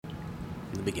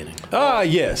in the beginning. Ah,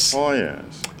 yes. Oh,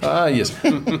 yes. Ah, yes.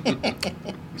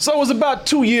 So it was about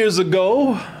 2 years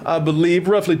ago, I believe,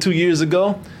 roughly 2 years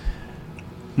ago.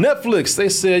 Netflix, they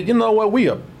said, you know what, we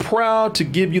are proud to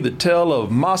give you the tale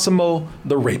of Massimo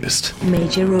the Rapist.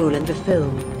 Major role in the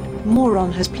film.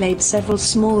 Moron has played several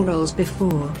small roles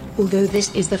before, although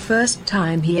this is the first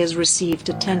time he has received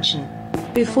attention.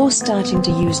 Before starting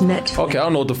to use Netflix. Okay, I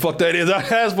don't know what the fuck that is. I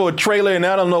asked for a trailer and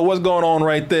I don't know what's going on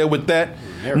right there with that.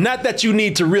 Not that you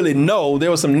need to really know. There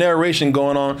was some narration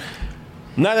going on.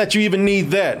 Not that you even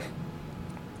need that.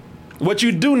 What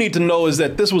you do need to know is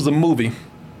that this was a movie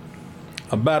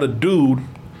about a dude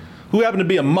who happened to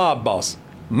be a mob boss.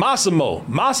 Massimo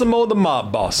the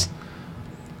mob boss,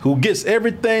 who gets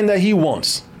everything that he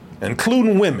wants,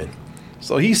 including women.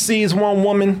 So he sees one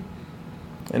woman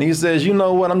and he says, you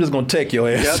know what, I'm just gonna take your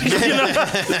ass. Yep. You know?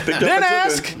 Didn't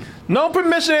ask, no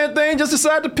permission or anything, just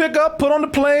decided to pick up, put on the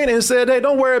plane and said, hey,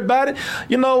 don't worry about it.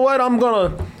 You know what, I'm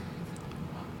gonna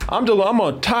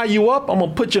tie you up. I'm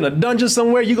gonna put you in a dungeon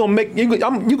somewhere. You're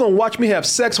gonna watch me have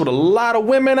sex with a lot of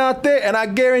women out there, and I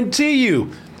guarantee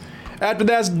you, after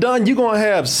that's done, you're gonna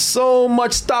have so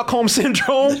much Stockholm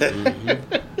syndrome.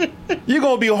 You're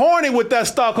gonna be horny with that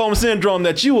Stockholm syndrome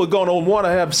that you are gonna want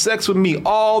to have sex with me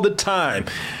all the time.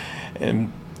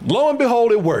 And lo and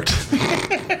behold, it worked.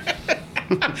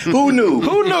 Who knew?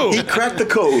 Who knew? He cracked the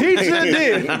code. He just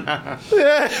did.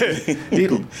 Yeah.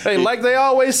 Hey, like they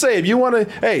always say, if you want to,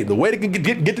 hey, the way to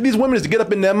get to these women is to get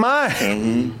up in their mind.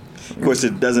 Mm-hmm. Of course,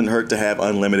 it doesn't hurt to have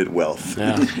unlimited wealth.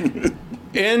 Yeah.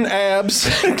 In abs,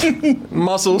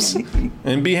 muscles,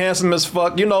 and be handsome as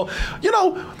fuck. You know,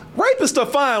 rapists are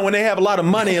fine when they have a lot of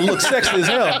money and look sexy as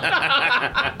hell.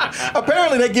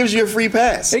 Apparently, that gives you a free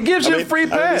pass. It gives you a free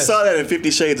pass. We saw that in 50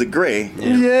 Shades of Grey.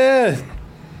 Yeah.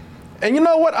 And you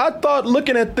know what? I thought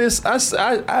looking at this, I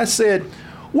said,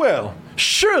 well,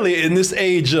 surely in this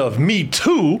age of Me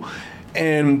Too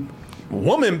and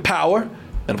woman power,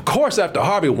 and of course after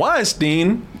Harvey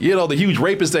Weinstein, you know, the huge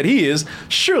rapist that he is,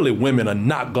 surely women are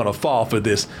not gonna fall for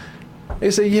this.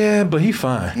 They say, yeah, but he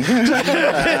fine.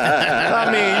 I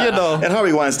mean, you know. And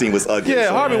Harvey Weinstein was ugly. Yeah,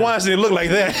 so Harvey Weinstein looked like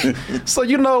that. So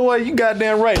you know what? You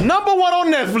goddamn right. #1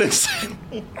 on Netflix.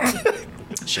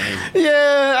 Shame.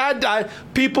 Yeah,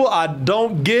 people, I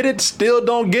don't get it, still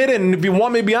don't get it, and if you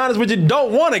want me to be honest with you,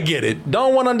 don't want to get it,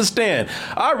 don't want to understand.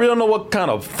 I really don't know what kind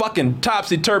of fucking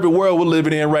topsy-turvy world we're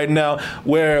living in right now,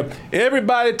 where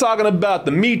everybody talking about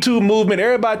the Me Too movement,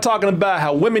 everybody talking about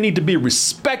how women need to be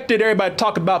respected, everybody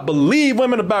talking about believe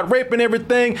women, about rape and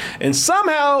everything, and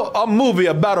somehow a movie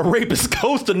about a rapist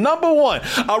goes to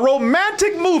 #1. A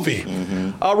romantic movie,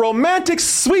 a romantic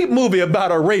sweet movie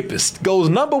about a rapist goes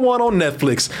 #1 on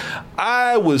Netflix.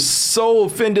 I was so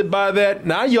offended by that.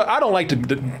 Now, I don't like to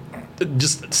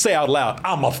just say out loud,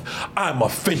 I'm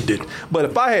offended. But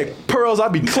if I had pearls,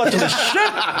 I'd be clutching the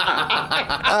shit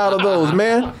out of those,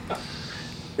 man.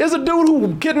 There's a dude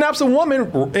who kidnaps a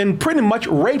woman and pretty much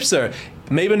rapes her.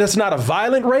 Maybe that's not a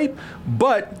violent rape,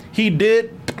 but he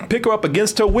did pick her up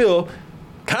against her will,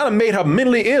 kind of made her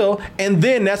mentally ill, and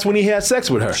then that's when he had sex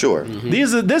with her. Sure.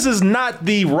 Mm-hmm. This is not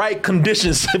the right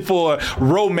conditions for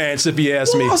romance, if you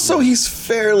ask me. Also, he's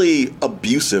fairly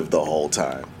abusive the whole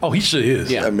time. Oh, he sure is.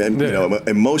 Yeah. I mean, you know,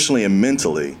 emotionally and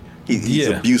mentally, he's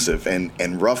abusive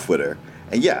and rough with her.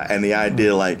 And yeah, and the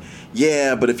idea like,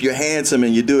 yeah, but if you're handsome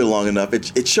and you do it long enough,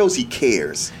 it shows he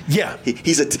cares. Yeah.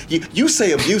 You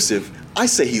say abusive, I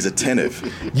say he's attentive.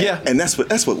 Yeah. And that's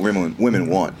what women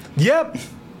want. Yep.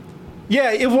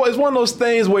 Yeah, it's one of those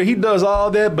things where he does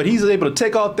all that, but he's able to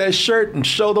take off that shirt and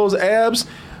show those abs,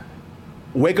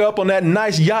 wake up on that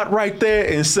nice yacht right there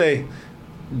and say,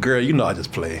 girl, you know I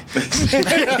just play.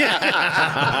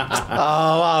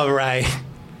 Oh, all right.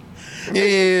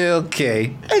 Yeah,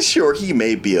 okay. And sure, he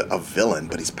may be a villain,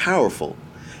 but he's powerful.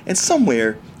 And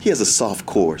somewhere, he has a soft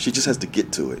core. She just has to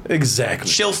get to it. Exactly.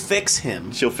 She'll fix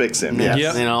him. She'll fix him, yes.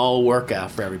 Yep. And it'll work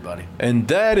out for everybody. And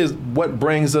that is what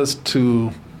brings us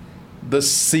to the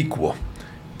sequel.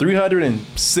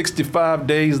 365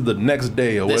 days the next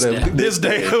day or This whatever. day. This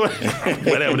day.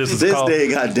 Whatever this is This called. day,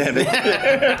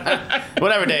 goddammit.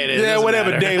 Whatever day it is. Yeah, doesn't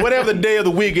whatever matter. day. Whatever the day of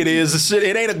the week it is.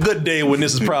 It ain't a good day when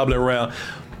this is probably around.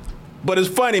 But it's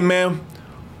funny, man.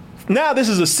 Now this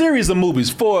is a series of movies.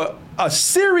 For a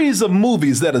series of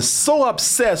movies that are so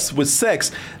obsessed with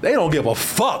sex, they don't give a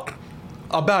fuck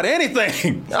about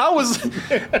anything.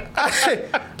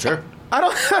 Sure.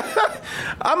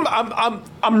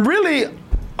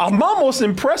 I'm almost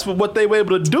impressed with what they were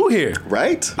able to do here.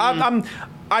 Right?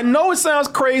 I know it sounds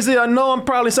crazy. I know I'm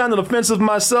probably sounding offensive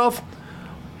myself,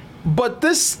 but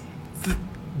this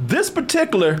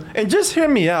particular, and just hear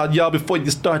me out, y'all, before you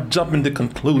start jumping to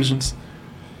conclusions.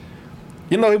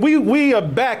 You know, we are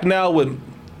back now with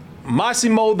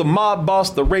Massimo, the mob boss,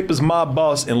 the rapist mob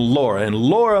boss, and Laura. And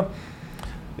Laura,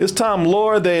 this time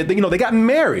Laura, they got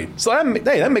married. So that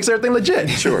makes everything legit.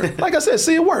 Sure. Like I said,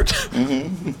 see, it worked.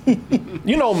 Mm-hmm.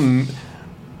 You know,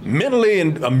 mentally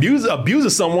and abusing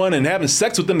someone and having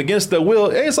sex with them against their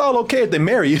will, it's all okay if they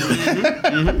marry you.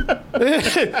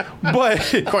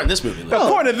 But According to this movie.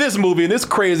 according to this movie and this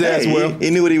crazy ass world. He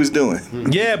knew what he was doing.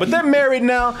 Yeah, but they're married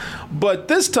now. But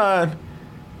this time,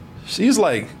 she's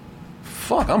like,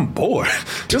 fuck, I'm bored.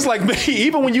 Just like me,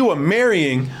 even when you were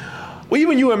marrying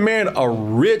a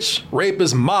rich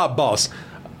rapist mob boss,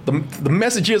 the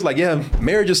message is like, yeah,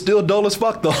 marriage is still dull as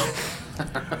fuck though.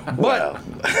 Well,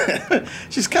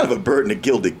 she's kind of a bird in a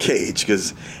gilded cage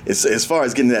because as far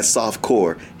as getting that soft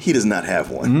core, he does not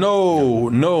have one. No,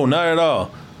 not at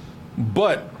all.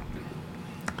 But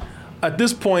at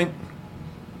this point,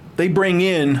 they bring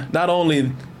in not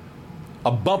only a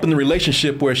bump in the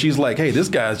relationship where she's like, hey, this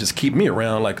guy's just keep me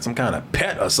around like some kind of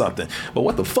pet or something. But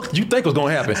what the fuck did you think was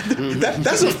going to happen?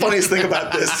 That's the funniest thing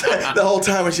about this. The whole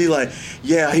time when she's like,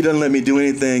 yeah, he doesn't let me do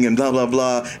anything and blah, blah,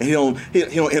 blah. And he don't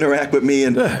interact with me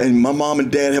and my mom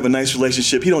and dad have a nice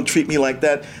relationship. He don't treat me like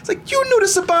that. It's like, you knew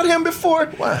this about him before?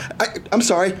 Why? I'm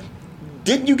sorry.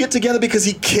 Didn't you get together because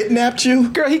he kidnapped you?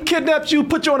 Girl, he kidnapped you,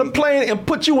 put you on a plane, and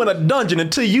put you in a dungeon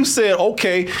until you said,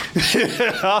 okay,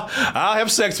 I'll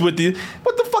have sex with you.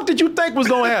 What the fuck did you think was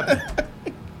going to happen?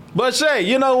 But Shay,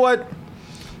 you know what?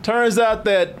 Turns out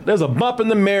that there's a bump in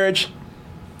the marriage.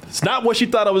 It's not what she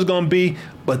thought it was going to be.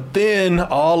 But then,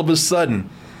 all of a sudden,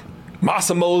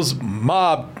 Massimo's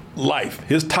mob life,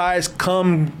 his ties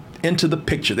come into the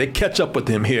picture. They catch up with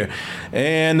him here.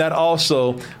 And that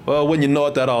also, well, when you know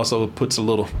it, that also puts a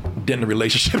little dent in the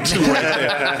relationship too right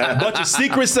there. A bunch of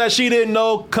secrets that she didn't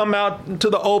know come out into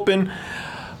the open.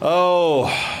 Oh,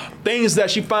 things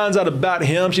that she finds out about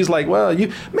him. She's like, well,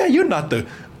 you're not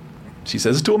she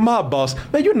says it to a mob boss,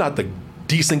 man, you're not the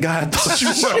decent guy I thought you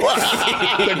were.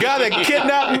 The guy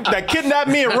that kidnapped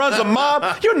me and runs a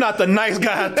mob, you're not the nice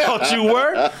guy I thought you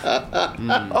were.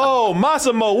 Oh,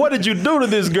 Massimo, what did you do to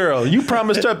this girl? You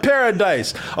promised her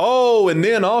paradise. Oh, and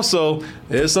then also,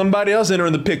 there's somebody else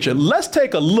entering the picture. Let's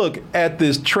take a look at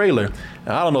this trailer.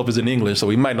 Now, I don't know if it's in English, so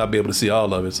we might not be able to see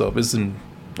all of it. So if it's in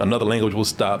another language, we'll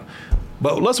stop.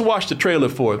 But let's watch the trailer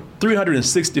for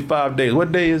 365 days.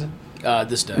 What day is it?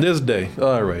 This day. This day.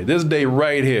 All right. This day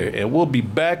right here. And we'll be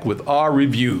back with our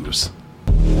reviews.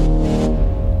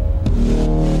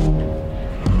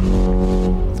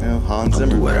 Well, Hans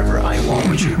Zimmer. Whatever I want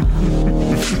with you.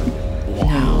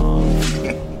 No.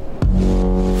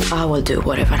 I will do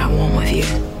whatever I want with you.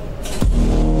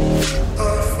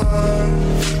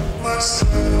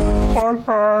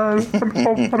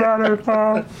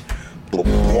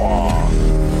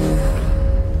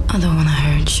 I don't want to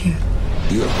hurt you.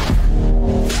 Yeah.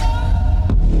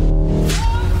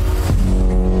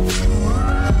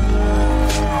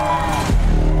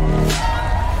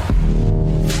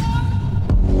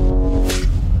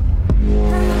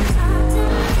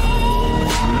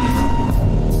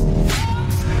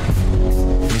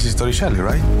 Mrs. Torricelli,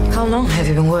 right? How long have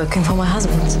you been working for my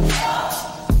husband?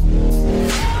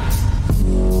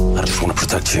 I just want to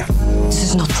protect you. This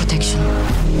is not protection.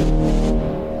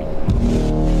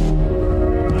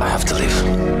 I have to leave.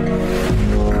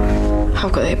 How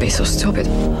could I be so stupid?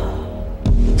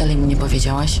 Dalej mu nie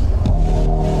powiedziałaś?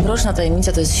 Mroczna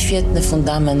tajemnica to jest świetny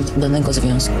fundament danego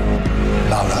związku.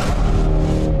 Laura.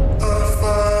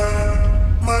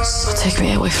 Take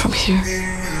me away from here.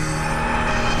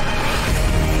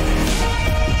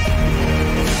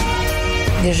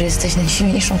 Wiesz, że jesteś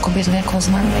najsilniejszą kobietą, jaką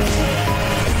znam?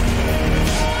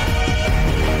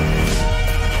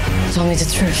 Tell me the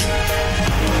truth.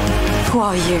 Who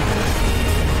are you?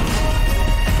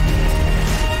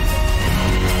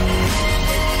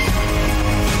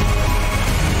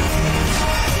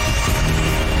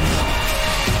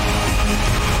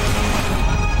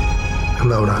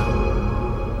 Laura.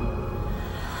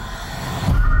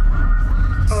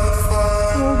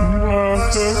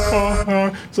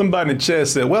 Somebody in the chat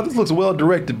said, well, this looks well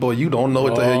directed, boy. You don't know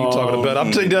what the hell you're talking about.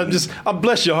 I'm telling you, I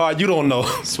bless your heart, you don't know.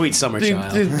 Sweet summer You-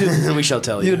 child. you- We shall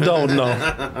tell you. You don't know.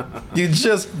 You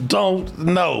just don't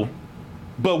know.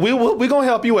 But we're going to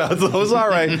help you out, so it's all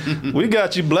right. We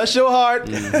got you. Bless your heart.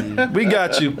 We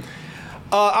got you.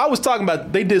 I was talking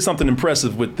about, they did something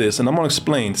impressive with this, and I'm going to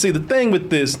explain. See, the thing with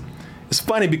this is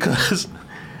funny because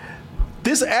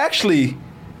this actually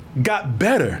got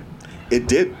better, It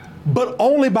did. but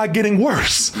only by getting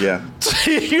worse. Yeah.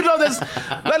 You know, this.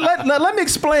 Let me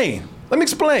explain. Let me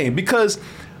explain, because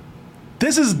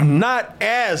this is not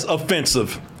as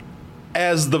offensive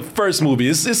as the first movie.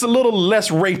 It's a little less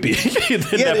rapey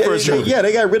than that first movie. Yeah,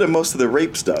 they got rid of most of the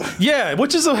rape stuff. Yeah,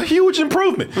 which is a huge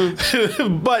improvement.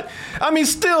 But, I mean,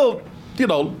 still, you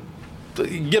know,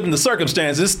 given the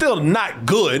circumstances, it's still not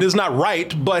good. It's not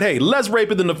right. But, hey, less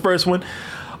rapey than the first one.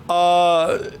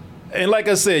 And like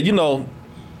I said, you know,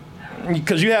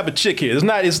 because you have a chick here. It's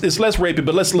less rapey,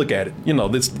 but let's look at it. You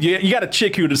know, you got a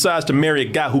chick who decides to marry a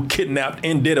guy who kidnapped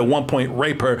and did at one point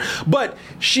rape her. But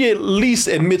she at least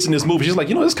admits in this movie, she's like,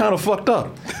 you know, it's kind of fucked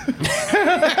up.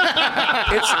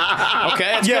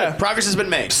 That's good. Progress has been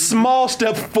made. Small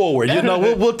step forward. You know,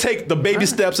 we'll take the baby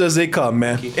steps as they come,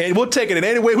 man. And we'll take it in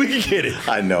any way we can get it.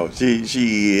 I know.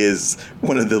 She is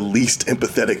one of the least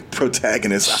empathetic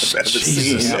protagonists I've ever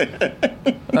seen.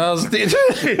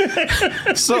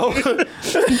 So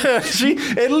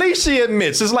at least she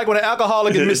admits. It's like when an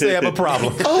alcoholic admits they have a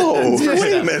problem. Oh,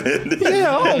 wait a minute.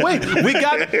 Yeah, wait.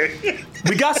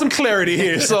 We got some clarity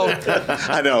here. So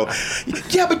I know.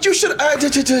 Yeah, but you should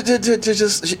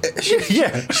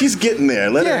she's getting there.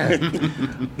 Let her.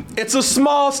 It's a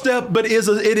small step, but it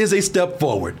is a step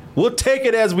forward. We'll take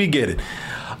it as we get it.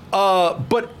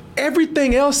 But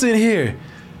everything else in here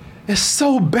is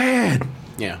so bad.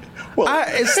 Yeah. Well,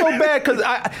 It's so bad because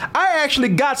I actually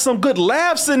got some good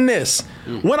laughs in this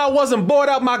when I wasn't bored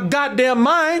out my goddamn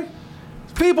mind.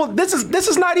 People, this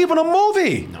is not even a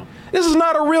movie. No. This is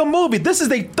not a real movie. This is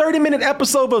a 30-minute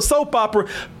episode of a soap opera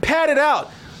padded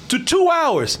out to 2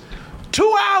 hours.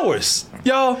 2 hours,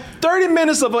 y'all. 30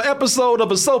 minutes of an episode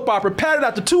of a soap opera padded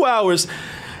out to 2 hours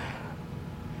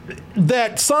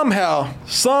that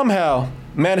somehow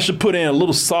managed to put in a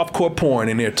little softcore porn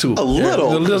in there too. A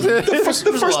little.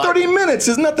 The first 30 minutes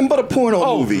is nothing but a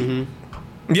porno movie.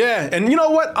 Mm-hmm. Yeah, and you know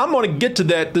what? I'm going to get to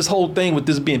that, this whole thing with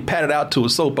this being padded out to a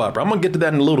soap opera. I'm going to get to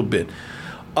that in a little bit.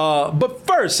 But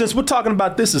first, since we're talking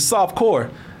about this as softcore,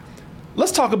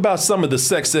 let's talk about some of the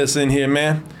sex that's in here,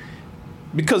 man.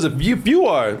 Because if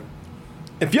you're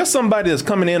somebody that's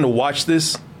coming in to watch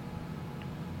this,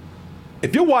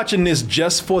 if you're watching this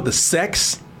just for the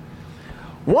sex,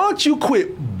 why don't you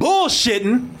quit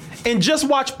bullshitting and just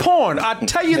watch porn? I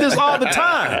tell you this all the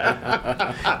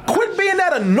time. Quit being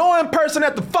that annoying person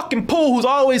at the fucking pool who's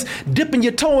always dipping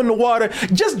your toe in the water.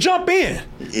 Just jump in.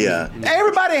 Yeah.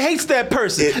 Everybody hates that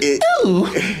person. Ooh.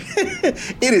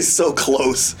 It is so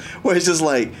close. Where it's just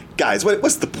like, guys,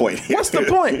 what's the point here? What's the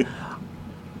point?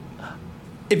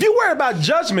 If you worry about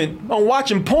judgment on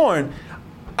watching porn,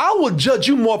 I will judge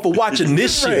you more for watching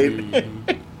this shit.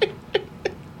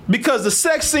 Because the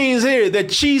sex scenes here, they're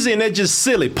cheesy and they're just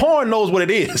silly. Porn knows what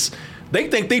it is. They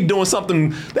think they're doing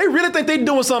something. They really think they're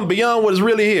doing something beyond what is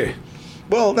really here.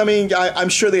 Well, I mean, I'm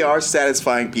sure they are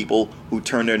satisfying people who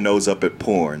turn their nose up at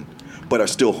porn, but are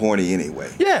still horny anyway.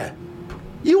 Yeah.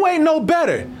 You ain't no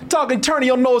better turning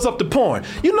your nose up to porn.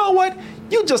 You know what?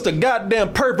 You just a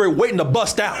goddamn pervert waiting to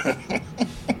bust out.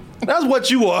 That's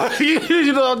what you are. You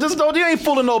ain't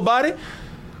fooling nobody.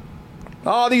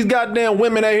 All these goddamn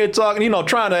women out here talking,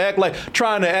 trying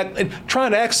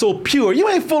to act so pure. You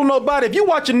ain't fooling nobody. If you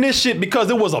watching this shit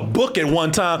because it was a book at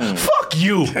one time, fuck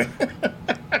you.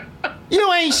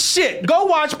 You ain't shit. Go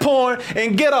watch porn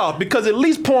and get off, because at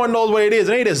least porn knows what it is.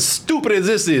 It ain't as stupid as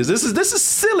this is. This is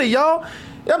silly, y'all.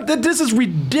 This is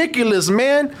ridiculous,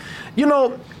 man.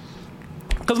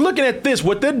 Because looking at this,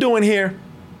 what they're doing here,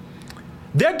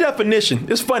 their definition,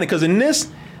 it's funny because in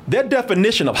this, their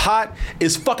definition of hot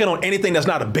is fucking on anything that's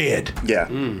not a bed. Yeah.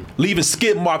 Leaving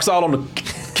skid marks all on the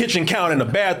kitchen counter and the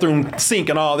bathroom sink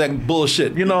and all that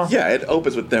bullshit, Yeah, it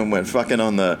opens with them when fucking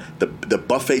on the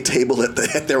buffet table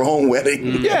at their own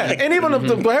wedding. Yeah, and even if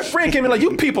her friend came in like,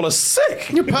 you people are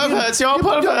sick. You perverts, y'all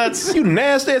perverts. You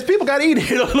nasty ass people gotta eat it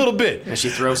a little bit. And she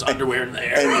throws underwear in the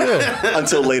air.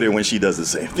 Until later when she does the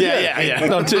same thing.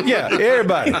 Yeah.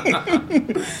 Everybody.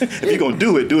 If you're gonna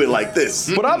do it like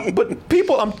this. But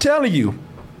people, I'm telling you,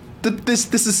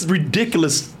 this is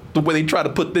ridiculous the way they try to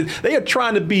put this. They're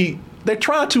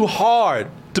trying too hard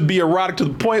to be erotic to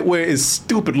the point where it's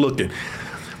stupid looking.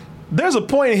 There's a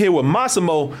point in here where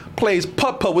Massimo plays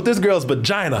putt-putt with this girl's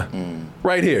vagina.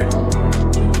 Right here.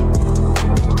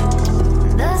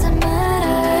 Doesn't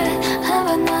matter, have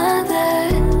another.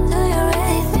 Do you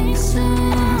really think so?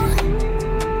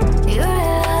 You're a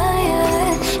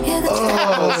liar. You're the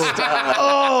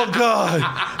Oh God.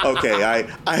 okay,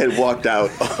 I had walked out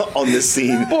on this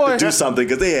scene to do something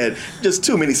because they had just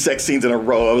too many sex scenes in a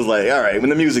row. I was like, all right, when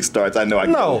the music starts, I know I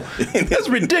can No, go. that's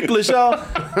ridiculous, y'all.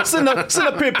 Sitting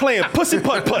up here playing pussy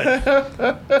putt putt.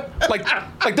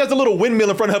 Like there's a little windmill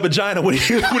in front of her vagina when he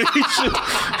shoots.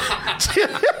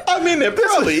 I mean, there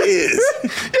probably is.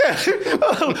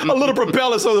 Yeah, a little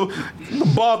propeller so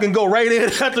the ball can go right in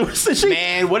afterwards.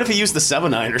 Man, what if he used the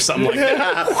 7-9 or something like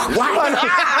that?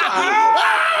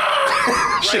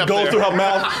 Shit goes through her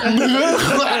mouth.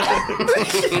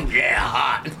 Yeah,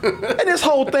 hot. And this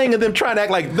whole thing of them trying to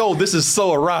act like, no, this is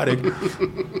so erotic.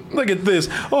 Look at this.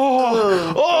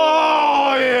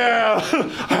 Oh yeah.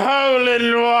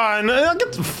 Howling one.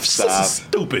 This is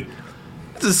stupid.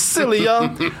 This is silly, y'all.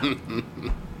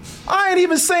 I ain't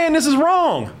even saying this is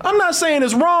wrong. I'm not saying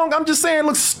it's wrong. I'm just saying it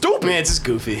looks stupid. Man, it's just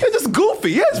goofy. It's just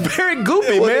goofy. Yeah, it's very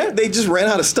goofy, man. They just ran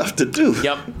out of stuff to do.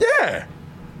 Yep. Yeah.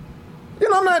 You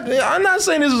know, I'm not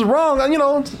saying this is wrong. You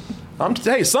know,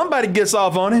 hey, somebody gets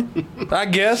off on it, I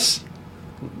guess.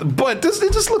 But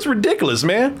it just looks ridiculous,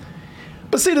 man.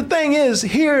 But see, the thing is,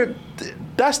 here,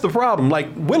 that's the problem. Like,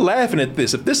 we're laughing at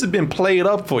this. If this had been played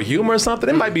up for humor or something,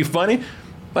 it might be funny.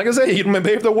 Like I said,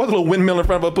 maybe if there was a little windmill in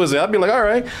front of a pussy, I'd be like, all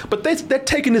right. But they're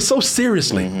taking this so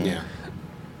seriously. Mm-hmm. Yeah.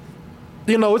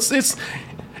 You know, it's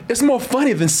more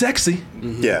funny than sexy.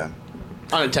 Mm-hmm. Yeah.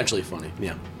 Unintentionally funny.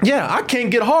 Yeah. Yeah, I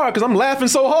can't get hard because I'm laughing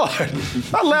so hard.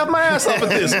 I laughed my ass off at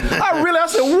this. I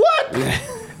said, what?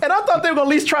 And I thought they were going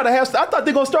to at least try to I thought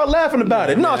they were going to start laughing about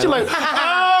it. No, she's like,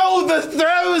 oh, the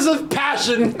throes of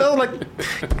passion. I was like,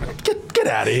 get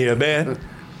out of here, man.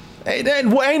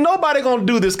 Ain't nobody going to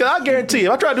do this, because I guarantee you,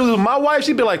 if I try to do this with my wife,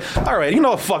 she'd be like, all right, you know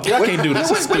what, fuck you, I can't do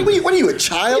this. What are you, a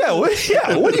child?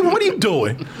 Yeah, what are you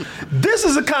doing? This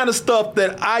is the kind of stuff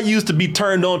that I used to be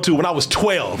turned on to when I was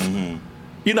 12. Mm-hmm.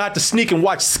 You know, I had to sneak and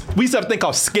watch. We used to have a thing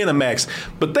called Skinamax.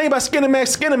 But the thing about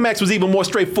Skinamax was even more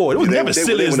straightforward. It was never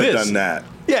silly as this. They wouldn't have done that.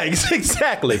 Yeah,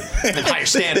 exactly. And higher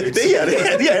standards. They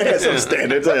had some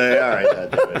standards. All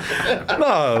right.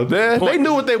 No, man. They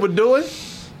knew what they were doing.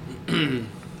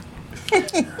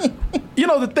 You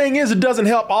know, the thing is, it doesn't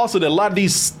help also that a lot of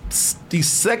these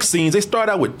sex scenes, they start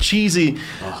out with cheesy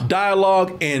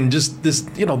dialogue and just this,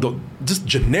 you know, just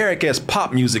generic ass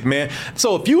pop music, man.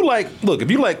 So if you like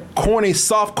corny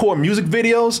softcore music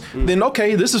videos, then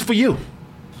okay, this is for you.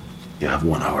 You have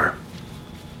 1 hour.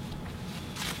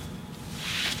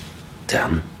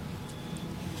 10.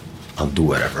 I'll do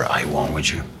whatever I want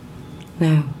with you.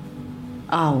 No,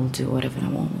 I'll do whatever I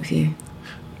want with you.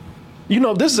 You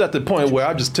know, this is at the point where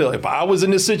I just tell, if I was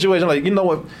in this situation, like, you know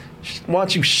what, why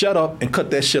don't you shut up and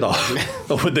cut that shit off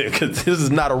over there, because this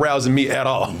is not arousing me at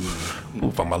all. Ooh,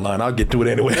 fuck my line, I'll get to it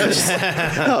anyway.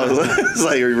 It's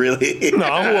like, really? No,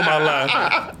 I'm on my line.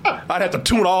 I'd have to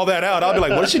tune all that out. I'd be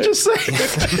like, what did she just say?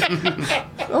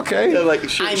 Okay. Yeah, like,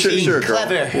 sure, girl.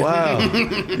 Clever. Wow.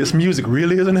 This music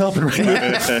really isn't helping right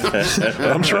now.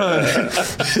 But I'm trying.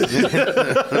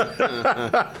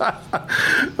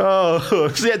 Oh,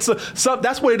 see,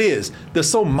 that's what it is. They're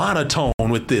so monotone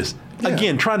with this. Yeah.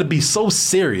 Again, trying to be so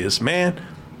serious, man.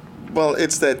 Well,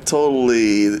 it's that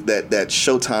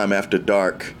Showtime After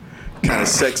Dark kind of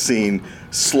sex scene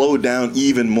slowed down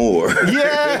even more.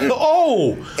 Yeah.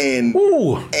 Oh.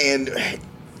 And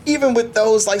even with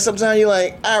those, like, sometimes you're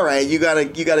like, all right, you gotta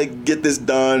get this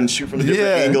done, shoot from different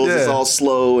angles. Yeah. It's all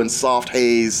slow and soft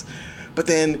haze, but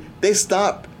then they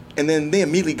stop. And then they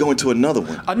immediately go into another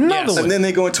one. And then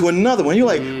they go into another one. You're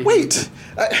like, wait,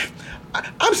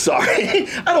 I'm sorry.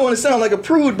 I don't want to sound like a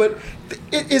prude, but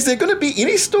is there going to be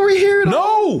any story here at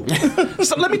all? No.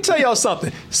 So let me tell y'all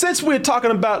something. Since we're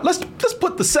talking about, let's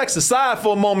put the sex aside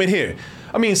for a moment here.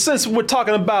 I mean, since we're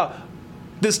talking about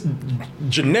this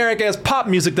generic ass pop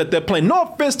music that they're playing, no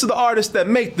offense to the artists that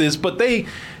make this, but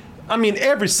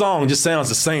every song just sounds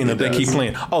the same that they keep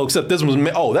playing. Oh, except this one's,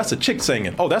 that's a chick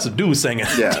singing. Oh, that's a dude singing.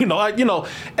 Yeah.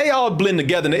 They all blend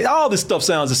together and all this stuff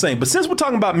sounds the same. But since we're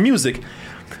talking about music,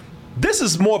 this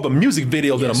is more of a music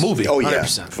video than a movie. Oh, yeah,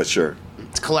 100%. For sure.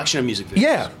 It's a collection of music videos.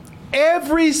 Yeah.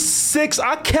 Every 6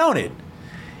 or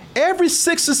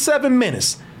 7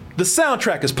 minutes, the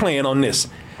soundtrack is playing on this.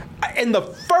 In the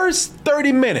first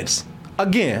 30 minutes,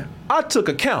 again, I took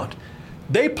a count.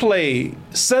 They play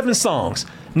 7 songs.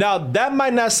 Now, that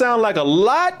might not sound like a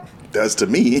lot. Does to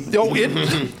me.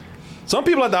 Some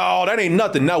people are like, oh, that ain't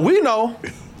nothing. Now, we know.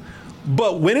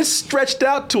 But when it's stretched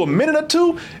out to a minute or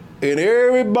two, and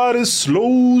everybody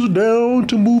slows down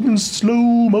to move in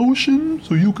slow motion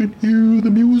so you can hear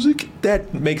the music,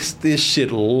 that makes this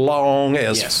shit long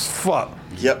as fuck.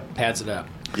 Yep. Pads it out.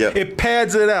 Yep. It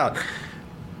pads it out.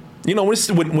 You know,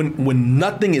 when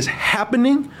nothing is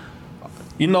happening,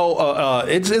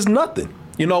 it's nothing.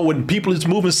 You know, when people is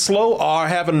moving slow or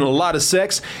having a lot of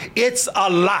sex, it's a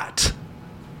lot.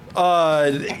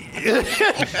 And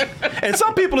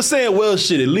some people are saying, well,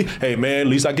 shit, hey man, at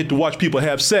least I get to watch people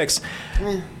have sex.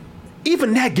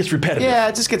 Even that gets repetitive. Yeah,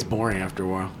 it just gets boring after a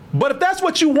while. But if that's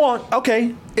what you want,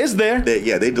 okay, it's there.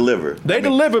 They deliver. They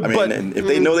deliver, but and if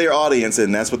they know their audience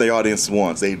and that's what their audience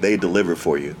wants, they deliver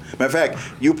for you. Matter of fact,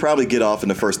 you probably get off in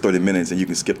the first 30 minutes and you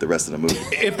can skip the rest of the movie.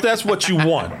 If that's what you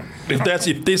want, if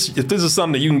this is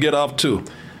something that you can get off to.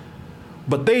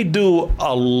 But they do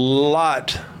a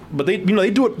lot. But they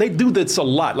do this a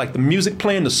lot. Like the music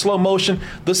playing, the slow motion,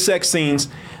 the sex scenes.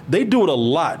 They do it a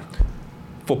lot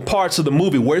for parts of the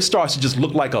movie where it starts to just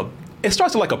look like a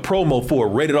promo for a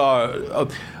rated R,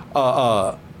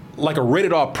 like a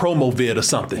rated R promo vid or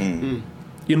something. Mm-hmm.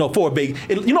 You know, for a big.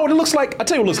 You know what it looks like? I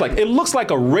tell you what it looks like. It looks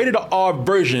like a rated R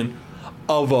version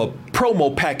of a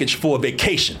promo package for a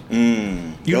vacation.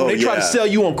 You know, they try to sell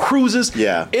you on cruises.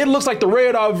 Yeah. It looks like the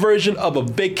rated R version of a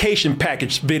vacation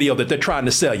package video that they're trying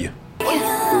to sell you.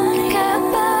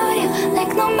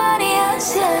 Like nobody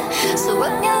else, yeah. So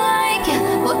what you like,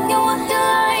 yeah. What you want, you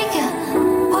like, yeah.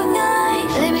 What you like,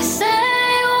 baby,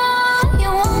 say what you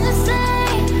wanna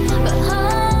say, but I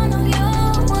know you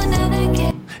wanna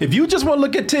get. If you just want to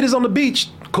look at titties on the beach,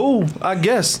 cool, I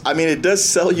guess. I mean, it does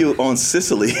sell you on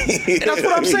Sicily. That's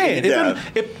what I'm saying. Yeah.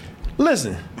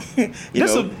 Listen,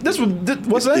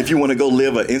 what's that? If you want to go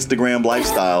live an Instagram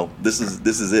lifestyle, this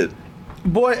is it.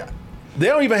 Boy, they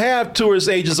don't even have tourist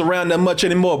agents around that much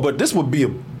anymore. But this would be a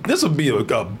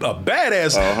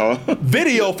badass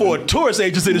video for a tourist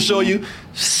agency to show you.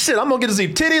 Shit, I'm gonna get to see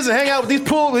titties and hang out with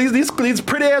these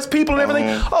pretty ass people and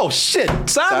everything. Oh shit,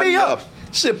 sign me up.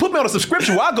 Shit, put me on a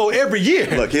subscription where I go every year.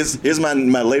 Look, here's my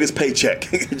latest paycheck.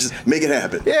 Just make it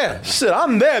happen. Yeah, shit,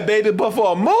 I'm there, baby. But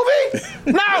for a movie,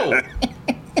 no.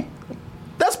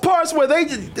 That's parts where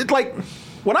it's like.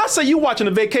 When I say you watching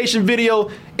a vacation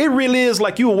video, it really is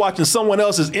like you were watching someone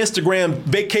else's Instagram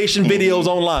vacation videos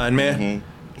online, man. Mm-hmm.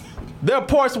 There are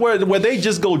parts where they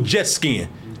just go jet skiing.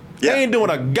 Yeah. They ain't doing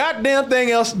a goddamn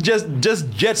thing else, just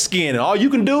jet skiing. And all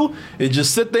you can do is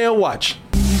just sit there and watch.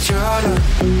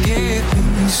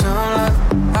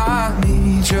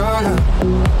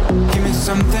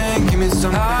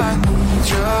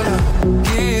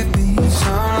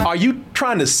 Are you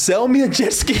trying to sell me a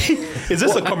jet ski? Is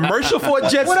this a commercial for a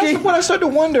jet ski? What I start to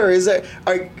wonder is that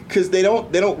because they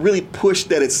don't really push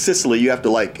that it's Sicily. You have to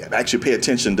like actually pay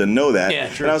attention to know that. Yeah,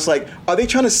 true. And I was like, are they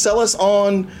trying to sell us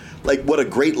on like what a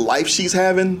great life she's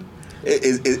having?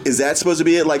 Is that supposed to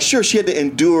be it? Like, sure, she had to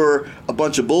endure a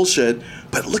bunch of bullshit,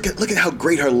 but look at how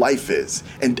great her life is.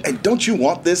 And don't you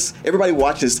want this? Everybody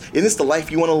watches. Isn't this the life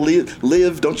you want to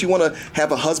live? Don't you want to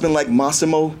have a husband like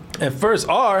Massimo? At first,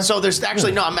 so there's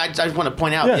actually I just want to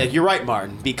point out, yeah, you're right,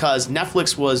 Martin, because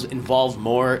Netflix was involved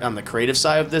more on the creative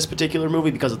side of this particular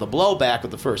movie because of the blowback of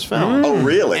the first film. Oh,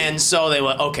 really? And so they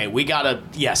went, okay, we gotta,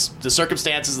 yes, the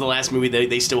circumstances of the last movie,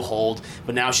 they still hold,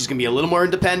 but now she's gonna be a little more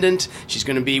independent. She's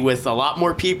gonna be with a lot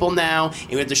more people now, and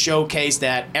we have to showcase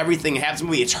that everything that happens in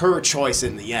the movie, it's her choice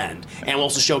in the end. And we'll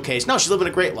also showcase, no, she's living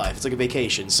a great life. It's like a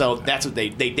vacation. So that's what they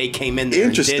came in there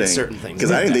and did certain things.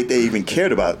 Because I didn't think they even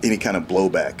cared about any kind of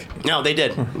blowback. No, they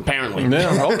did, apparently.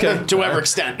 Yeah, okay. To whatever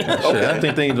extent. Okay. I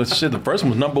think the first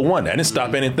one was number one. That didn't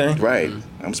stop anything. Right.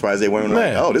 I'm surprised they weren't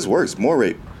like, oh, this works. More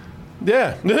rape.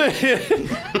 Yeah.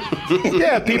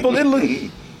 Yeah, people,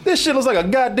 this shit looks like a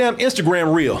goddamn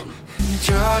Instagram reel.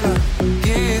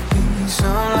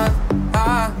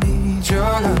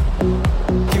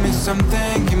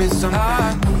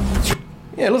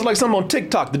 Yeah, it looks like something on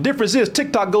TikTok. The difference is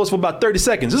TikTok goes for about 30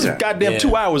 seconds. This is goddamn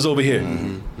 2 hours over here.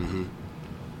 Mm-hmm. Mm-hmm.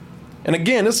 And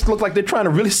again, this looks like they're trying to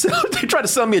really sell. They try to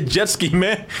sell me a jet ski,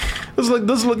 man. This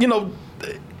look, you know,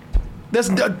 there's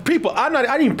people. I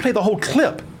didn't even play the whole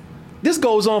clip. This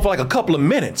goes on for like a couple of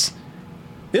minutes.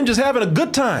 Them just having a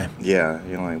good time. Yeah,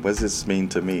 you know, like, what does this mean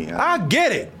to me? I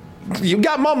get it. You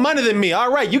got more money than me.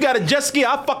 All right, you got a jet ski.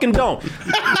 I fucking don't.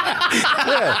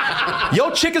 Yeah.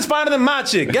 Your chick is finer than my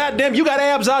chick. Goddamn, you got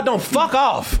abs. I don't. Fuck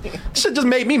off. Shit just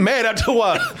made me mad after a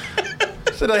while.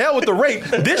 To the hell with the rape.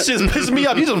 This shit's pissing me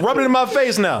up. You just rubbing it in my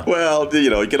face now. Well,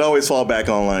 you know, you can always fall back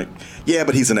on like, yeah,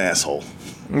 but he's an asshole.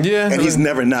 Yeah. And he's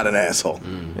never not an asshole.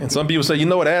 And some people say, you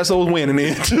know what, assholes win in the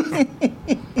end.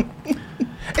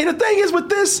 And the thing is with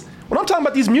this, when I'm talking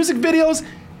about these music videos,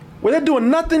 where they're doing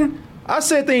nothing, I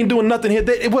said they ain't doing nothing here.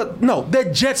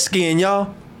 They're jet skiing,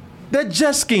 y'all. They're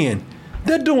jet skiing.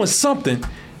 They're doing something.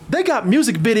 They got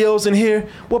music videos in here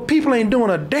where people ain't doing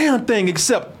a damn thing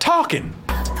except talking.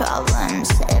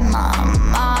 Problems in my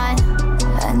mind.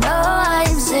 I know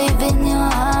I'm saving your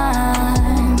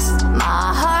arms.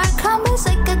 My heart crumbles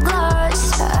like a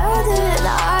glass.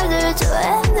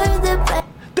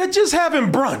 just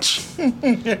having brunch.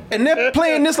 And they're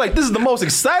playing this like this is the most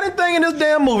exciting thing in this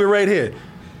damn movie right here.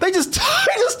 They just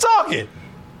talking.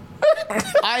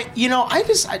 I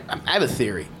have a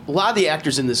theory. A lot of the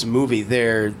actors in this movie,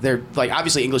 they're like,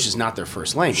 obviously English is not their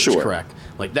first language, Sure. correct?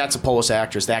 Like, that's a Polish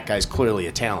actress. That guy's clearly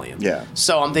Italian. Yeah.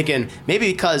 So I'm thinking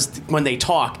maybe because when they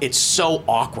talk, it's so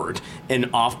awkward and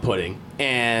off-putting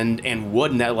and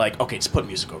wooden that, like, okay, just put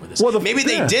music over this. Well, maybe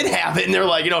they did have it and they're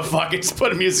like, fuck it, just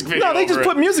put a music video No, they over just it.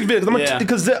 put music videos. Yeah.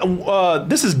 Because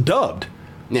this is dubbed.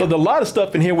 Yeah. So there's a lot of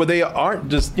stuff in here where they aren't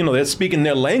just, they're speaking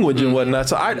their language and whatnot.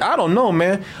 So I don't know,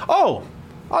 man. Oh,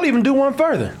 I'll even do one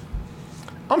further.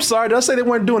 I'm sorry, did I say they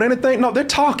weren't doing anything? No, they're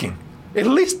talking. At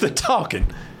least they're talking.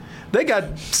 They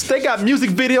got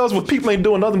music videos where people ain't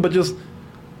doing nothing but just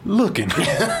looking.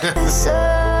 And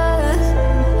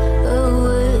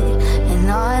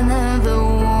I never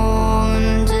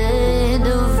wanted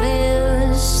to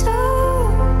feel so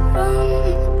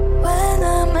wrong when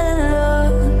I'm in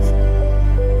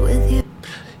love with you.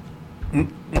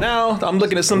 Now I'm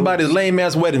looking at somebody's lame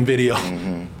ass wedding video.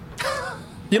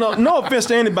 No offense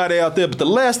to anybody out there, but the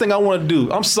last thing I want to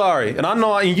do, I'm sorry, and I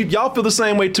know y'all feel the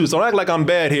same way too, so don't act like I'm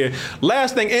bad here.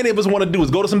 Last thing any of us want to do is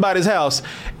go to somebody's house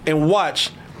and watch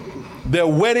their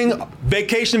wedding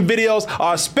vacation videos,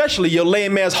 or especially your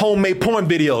lame ass homemade porn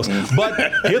videos. But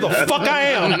here the fuck I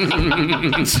am.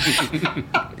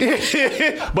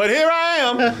 But here I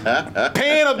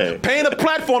am, paying a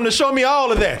platform to show me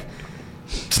all of that.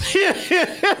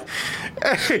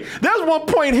 Hey, there's one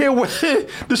point here where,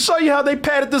 to show you how they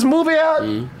padded this movie out.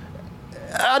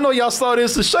 I know y'all saw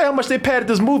this. To show you how much they padded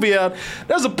this movie out,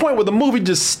 there's a point where the movie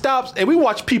just stops and we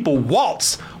watch people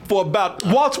waltz with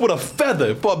a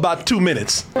feather for about 2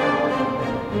 minutes.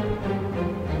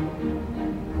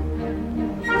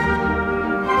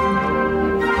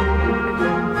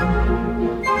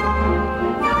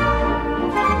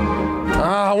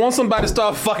 I want somebody to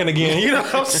start fucking again.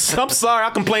 I'm sorry, I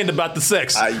complained about the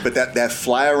sex. But that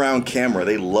fly around camera,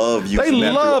 they love using They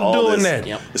that. love through all doing this, that.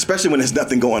 Yep. Especially when there's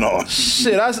nothing going on.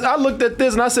 Shit, I looked at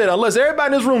this and I said, unless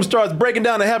everybody in this room starts breaking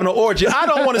down and having an orgy, I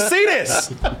don't want to see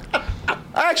this.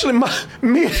 Actually,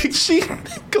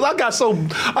 because I got so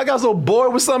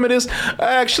bored with some of this.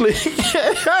 I actually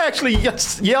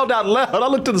yelled out loud. I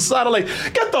looked to the side. I'm like,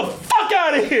 "Get the fuck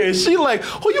out of here!" She like,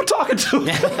 "Who you talking to?"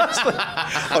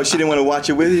 Oh, she didn't want to watch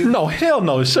it with you? No, hell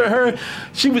no. Sure, her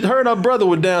and her brother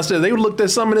were downstairs. They looked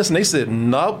at some of this and they said,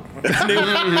 "Nope."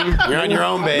 You're on your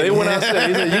own, baby. They went outside.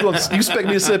 He said, you expect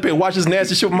me to sit up here and watch this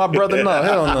nasty shit with my brother? No,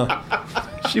 hell no.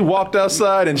 She walked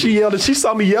outside and she yelled and she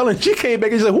saw me yelling. She came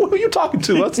back and she said, "Who are you talking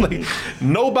to?" I was like,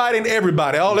 nobody and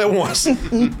everybody all at once.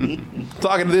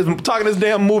 talking this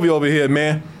damn movie over here,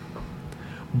 man.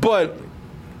 But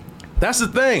that's the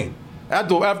thing.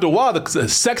 After a while, the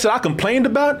sex that I complained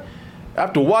about,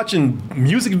 after watching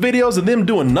music videos of them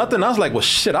doing nothing, I was like, well,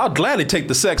 shit, I'll gladly take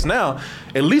the sex now.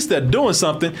 At least they're doing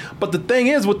something. But the thing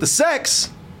is, with the sex,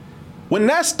 when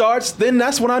that starts, then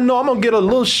that's when I know I'm gonna get a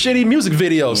little shitty music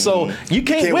video. So you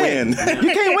can't win. You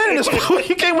can't win in this movie.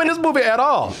 You can't win this movie at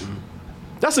all.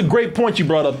 That's a great point you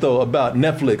brought up though about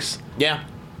Netflix. Yeah.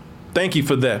 Thank you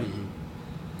for that.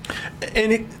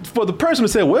 And for the person to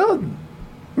say, well,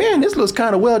 man, this looks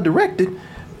kind of well directed.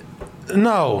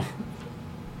 No,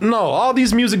 all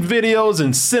these music videos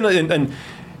and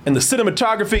the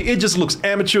cinematography, it just looks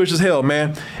amateurish as hell,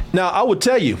 man. Now, I would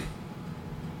tell you,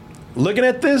 looking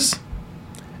at this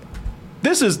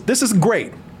is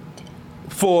great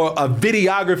for a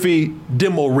videography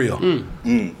demo reel.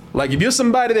 Like if you're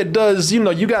somebody that does, you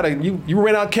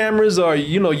rent out cameras, or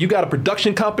you got a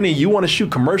production company, you want to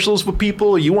shoot commercials for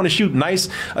people, you want to shoot nice,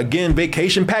 again,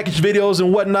 vacation package videos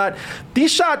and whatnot.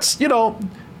 These shots, they're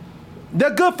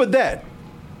good for that.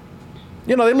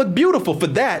 They look beautiful for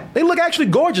that. They look actually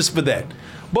gorgeous for that.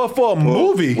 But for a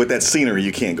movie, with that scenery,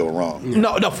 you can't go wrong.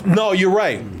 No, you're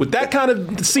right. With that kind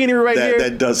of scenery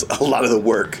that does a lot of the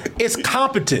work. It's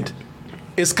competent.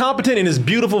 It's competent and it's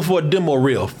beautiful for a demo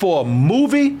reel. For a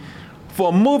movie,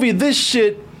 this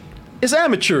shit is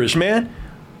amateurish, man.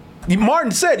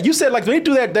 Martin said, you said like when they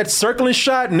do that circling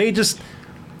shot and they do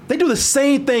the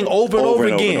same thing over and over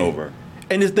again.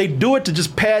 And they do it to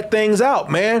just pad things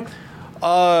out, man.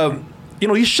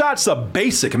 These shots are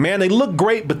basic, man. They look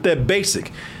great, but they're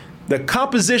basic. The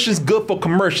composition's good for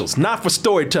commercials, not for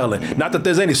storytelling. Not that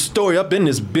there's any story up in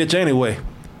this bitch anyway.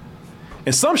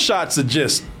 And some shots are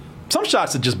just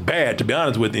bad, to be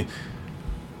honest with you.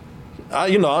 I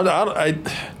don't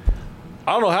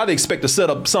know how they expect to set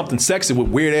up something sexy with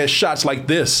weird ass shots like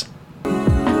this. Make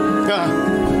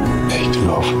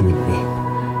love with me.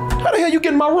 How the hell you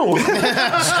get in my room?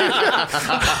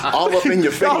 All up in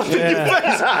your face.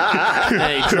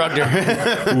 Hey, drugged her.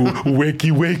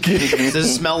 Wakey, wakey. Does it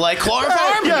smell like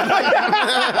chloroform?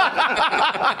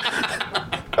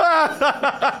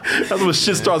 That's when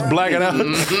shit starts blacking out.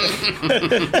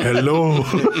 Hello.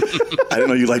 I didn't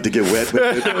know you like to get wet with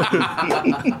it.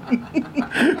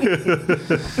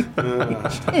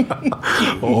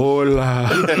 Hola.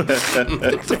 Get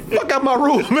the fuck out my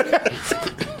room, man.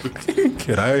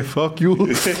 Can I fuck you?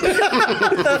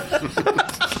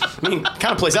 I mean,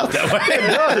 kind of plays out that way.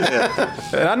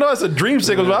 And I know it's a dream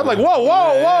sequence, but I'm like,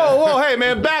 whoa. Hey,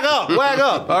 man, back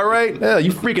up. All right? Yeah,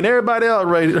 you freaking everybody out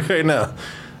right now.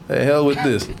 The hell with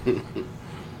this.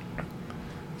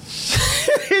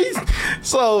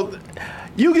 So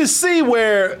you can see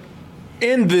where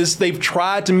in this they've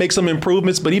tried to make some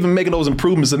improvements, but even making those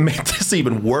improvements have made this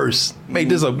even worse. Made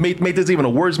this even a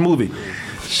worse movie.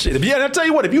 Shit. I tell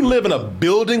you what, if you live in a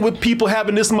building with people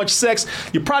having this much sex,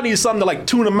 you probably need something to like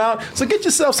tune them out. So get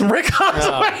yourself some Raycons.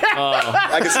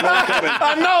 I can smell it coming.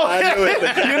 I know. I knew it.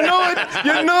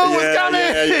 You knew it was coming.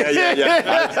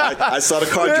 Yeah. I saw the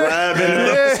car driving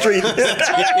up the street.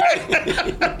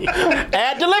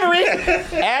 Add delivery.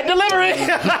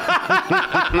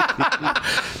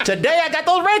 Today I got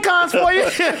those Raycons for you.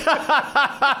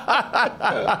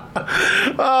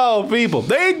 Oh, people.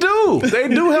 They do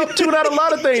help tune out a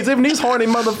lot of things. Even these horny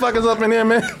motherfuckers up in here,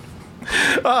 man.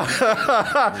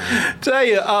 Tell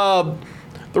you,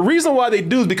 the reason why they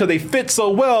do is because they fit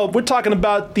so well. We're talking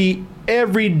about the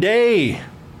everyday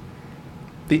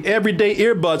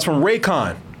earbuds from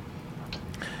Raycon.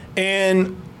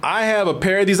 And I have a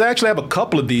pair of these. I actually have a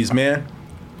couple of these, man.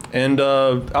 And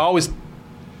I always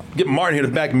get Martin here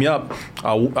to back me up.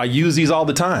 I use these all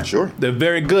the time. Sure. They're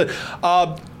very good.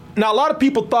 Now, a lot of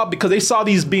people thought because they saw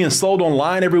these being sold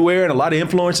online everywhere and a lot of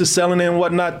influencers selling it and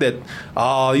whatnot that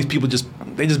these people just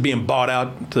being bought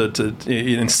out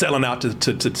and selling out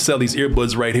to sell these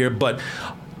earbuds right here. But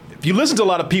if you listen to a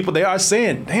lot of people, they are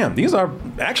saying, damn, these are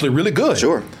actually really good.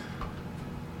 Sure.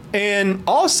 And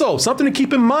also, something to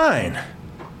keep in mind,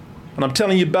 and I'm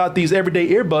telling you about these everyday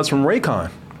earbuds from Raycon.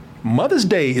 Mother's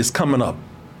Day is coming up.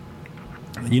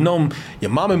 You know, your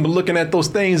mama been looking at those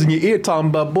things in your ear talking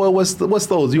about, boy, what's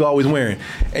those you always wearing?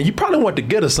 And you probably want to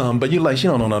get her some, but you're like, she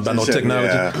don't know nothing about no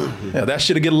technology. Yeah, that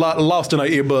shit get lost in our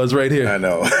earbuds right here. I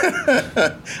know.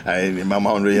 My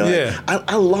mom really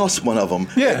I lost one of them.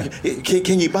 Yeah.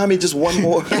 Can you buy me just one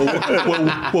more?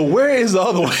 well, where is the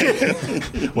other one?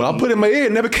 Well, I put it in my ear,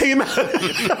 it never came out.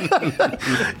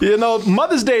 You know,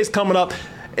 Mother's Day is coming up.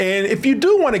 And if you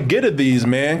do want to get at these,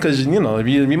 man, because, you know, if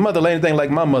your mother anything like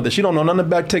my mother, she don't know nothing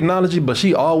about technology, but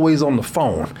she always on the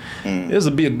phone. This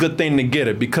would be a good thing to get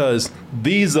it because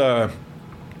these are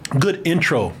good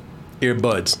intro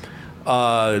earbuds.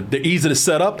 They're easy to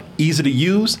set up, easy to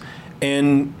use,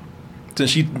 and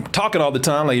since she's talking all the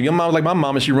time, like your mom's like my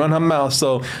mama, she run her mouth,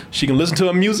 so she can listen to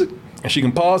her music, and she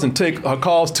can pause and take her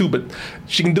calls too, but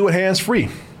she can do it hands-free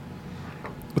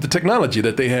with the technology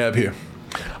that they have here.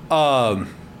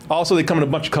 Also, they come in a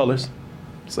bunch of colors,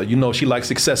 so you know she likes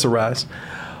to accessorize.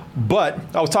 But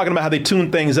I was talking about how they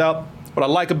tune things out. What I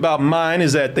like about mine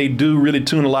is that they do really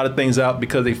tune a lot of things out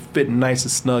because they fit nice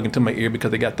and snug into my ear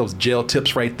because they got those gel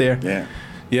tips right there.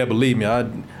 Yeah, believe me, I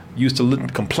used to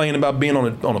complain about being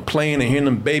on a plane and hearing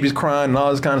them babies crying and all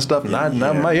this kind of stuff. And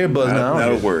now my earbuds now.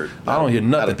 Not a word. I don't hear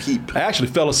nothing. Not a peep. I actually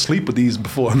fell asleep with these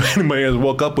before. My ears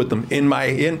woke up with them in my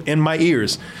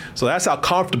ears. So that's how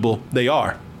comfortable they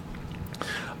are.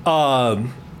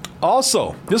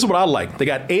 Also, this is what I like. They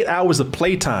got 8 hours of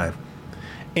playtime.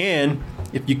 And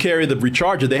if you carry the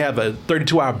recharger, they have a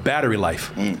 32-hour battery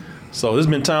life. So there's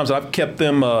been times I've kept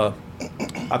them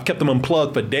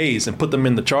unplugged for days and put them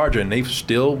in the charger, and they've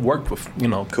still worked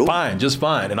Cool. fine, just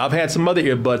fine. And I've had some other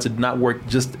earbuds that did not work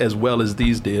just as well as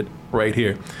these did right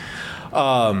here.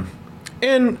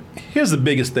 And here's the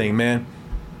biggest thing, man.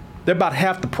 They're about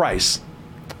half the price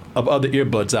of other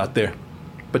earbuds out there,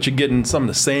 but you're getting some of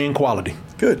the same quality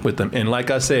with them. And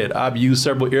like I said, I've used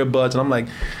several earbuds, and I'm like,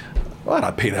 why'd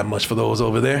I pay that much for those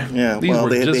over there? Yeah, These were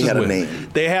they just had as a name.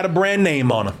 They had a brand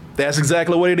name on them. That's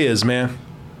exactly what it is, man.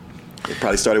 It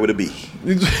probably started with a B.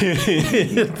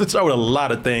 It started with a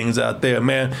lot of things out there,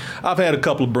 man. I've had a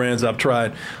couple of brands I've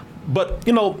tried. But,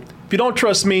 you know, if you don't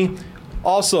trust me,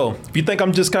 also, if you think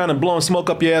I'm just kind of blowing smoke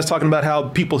up your ass talking about how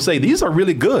people say these are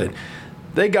really good,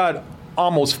 they got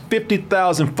almost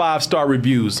 50,000 5-star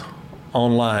reviews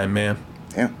online, man.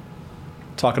 Yeah.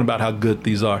 Talking about how good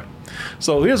these are.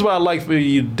 So here's what I'd like for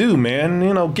you to do, man.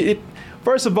 You know,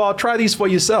 first of all, try these for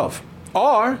yourself.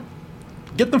 Or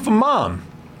get them for Mom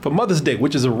for Mother's Day,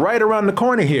 which is right around the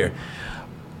corner here.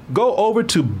 go over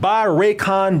to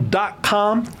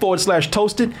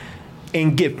buyraycon.com/toasted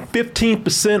and get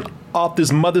 15% off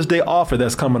this Mother's Day offer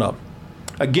that's coming up.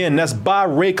 Again, that's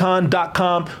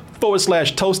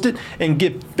buyraycon.com/toasted and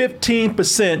get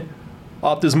 15%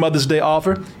 off this Mother's Day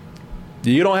offer.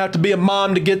 You don't have to be a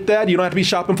mom to get that. You don't have to be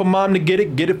shopping for mom to get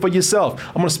it. Get it for yourself.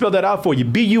 I'm going to spell that out for you.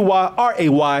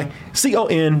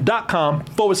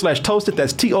 BUYRAYCON.com/toasted.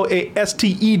 That's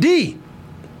TOASTED.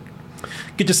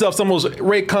 Get yourself some of those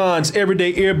Raycons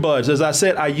everyday earbuds. As I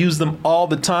said, I use them all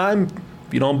the time.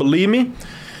 If you don't believe me,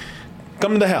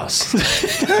 come to the house.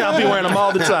 I'll be wearing them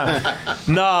all the time.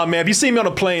 Nah, man, if you see me on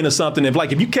a plane or something, if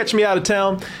you catch me out of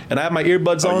town and I have my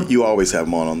earbuds on. You always have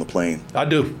them on the plane. I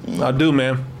do. I do,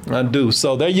 man. I do.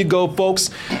 So there you go, folks.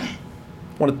 I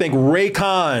want to thank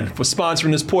Raycon for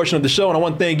sponsoring this portion of the show, and I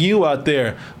want to thank you out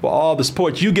there for all the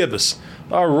support you give us.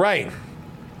 All right.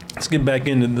 Let's get back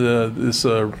into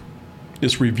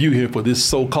this review here for this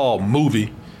so-called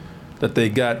movie that they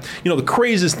got. You know, the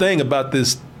craziest thing about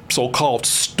this so-called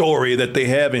story that they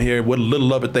have in here, what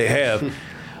little of it they have,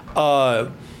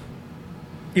 but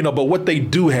what they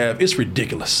do have, it's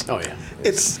ridiculous. Oh, yeah.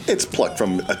 It's plucked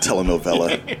from a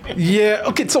telenovela. Yeah,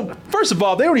 okay, so first of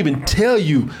all, they don't even tell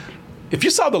you. If you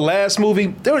saw the last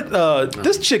movie,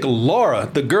 this chick, Laura,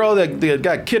 the girl that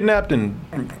got kidnapped and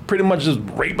pretty much just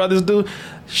raped by this dude,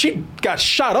 she got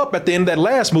shot up at the end of that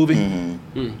last movie.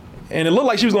 Mm-hmm. And it looked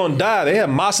like she was going to die. They had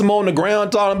Massimo on the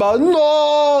ground talking about,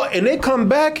 no! And they come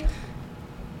back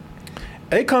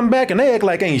and they act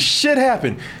like ain't shit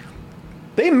happened.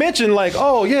 They mentioned like,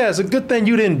 oh yeah, it's a good thing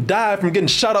you didn't die from getting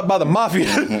shot up by the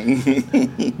mafia.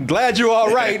 Glad you're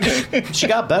all right. She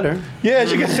got better. Yeah,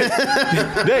 she got.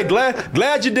 They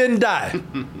glad you didn't die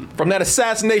from that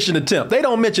assassination attempt. They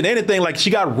don't mention anything like she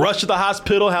got rushed to the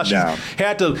hospital, how she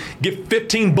had to get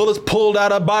 15 bullets pulled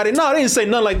out of her body. No, they didn't say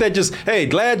nothing like that. Just, hey,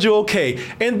 glad you're okay.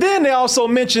 And then they also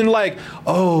mentioned like,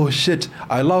 oh shit,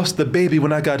 I lost the baby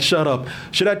when I got shot up.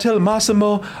 Should I tell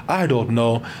Massimo? I don't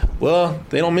know. Well,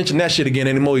 they don't mention that shit again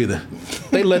anymore either.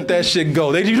 They let that shit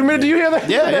go. Do you hear that?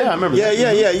 Yeah, I remember.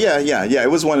 Yeah.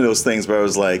 It was one of those things where I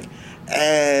was like,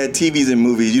 TVs and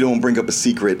movies, you don't bring up a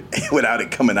secret without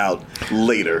it coming out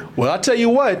later. Well, I'll tell you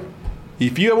what.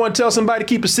 If you ever want to tell somebody to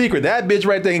keep a secret, that bitch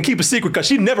right there can keep a secret because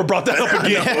she never brought that up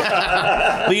again.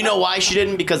 Well, you know why she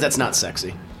didn't? Because that's not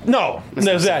sexy. No,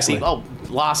 exactly. Oh,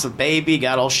 lost a baby,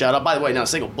 got all shut up. By the way, not a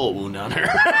single bullet wound on her.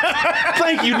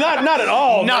 Thank you. Not at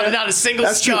all. Not a single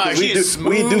scar. We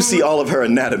do see all of her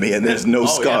anatomy, and there's no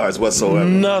scars whatsoever.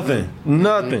 Nothing.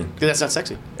 Because that's not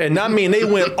sexy. And I mean, they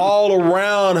went all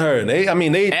around her. They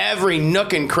every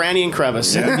nook and cranny and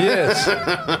crevice. Yes.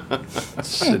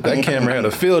 Shit, that camera had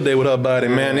a field day with her body,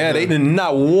 man. Yeah, they did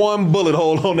not one bullet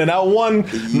hole on there, not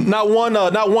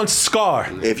one scar.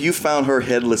 If you found her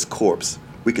headless corpse,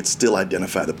 we could still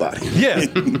identify the body. Yeah.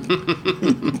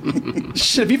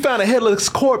 Shit, if you found a headless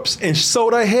corpse and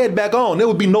sewed her head back on, there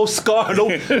would be no scar,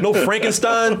 no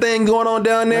Frankenstein thing going on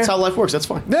down there. That's how life works. That's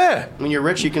fine. Yeah. When you're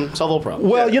rich, you can solve all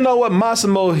problems. Well, you know what?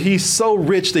 Massimo, he's so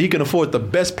rich that he can afford the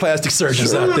best plastic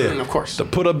surgeons out there. Of course. To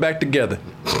put her back together.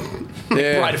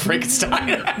 Yeah. Bride of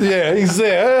Frankenstein. Yeah,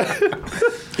 exactly.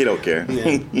 He don't care.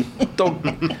 Yeah.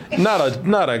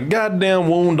 Not a goddamn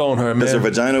wound on her, man. Does her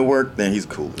vagina work? Then he's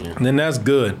cool. Yeah. Then that's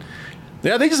good.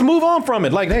 Yeah, they just move on from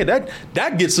it. Like, hey,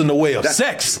 that gets in the way of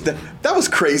sex. That was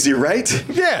crazy, right?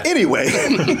 Yeah. Anyway.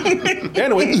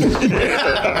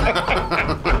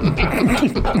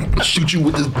 Shoot you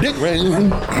with this dick, right?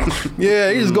 Yeah,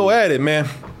 you just go at it, man.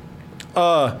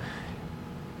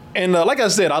 And like I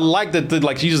said, I like that.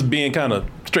 Like she's just being kind of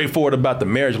straightforward about the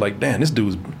marriage. Like, damn, this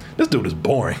dude is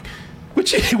boring,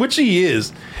 which he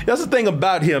is. That's the thing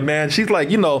about him, man. She's like,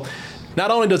 not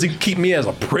only does he keep me as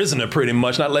a prisoner, pretty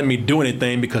much, not letting me do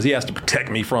anything because he has to protect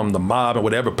me from the mob and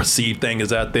whatever perceived thing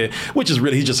is out there, which is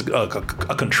really he's just a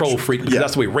control freak because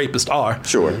that's the way rapists are.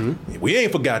 Sure. Mm-hmm. We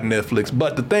ain't forgotten Netflix,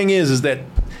 but the thing is that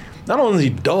not only is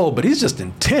he dull, but he's just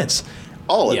intense.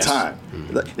 All the time.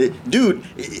 Dude,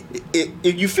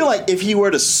 you feel like if he were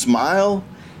to smile,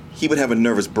 he would have a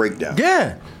nervous breakdown.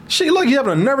 Yeah. Shit, look, he's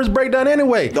having a nervous breakdown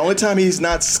anyway. The only time he's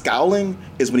not scowling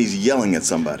is when he's yelling at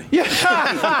somebody. Yeah.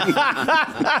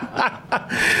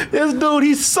 This dude,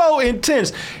 he's so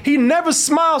intense. He never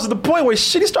smiles to the point where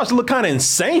shit, he starts to look kind of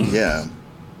insane. Yeah.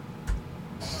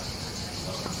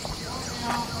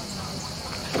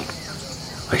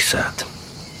 I said,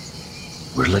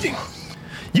 we're living.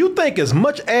 You think as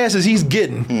much ass as he's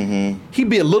getting, he'd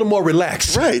be a little more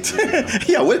relaxed. Right.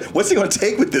 Yeah, what's he going to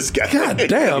take with this guy? God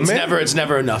damn, man. It's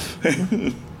never enough.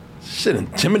 Shit,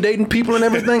 intimidating people and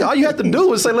everything. All you have to do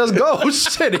was say, let's go.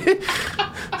 Shit.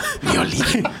 We are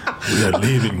leaving. We are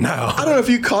leaving now. I don't know if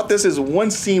you caught this. There's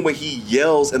one scene where he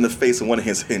yells in the face of one of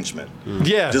his henchmen.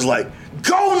 Yeah. Just like,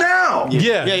 go now!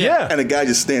 Yeah. And the guy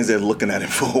just stands there looking at him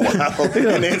for a while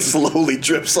and then slowly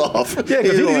drips off. Yeah,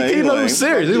 because he knows he's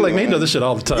serious. He's like, man, he does this shit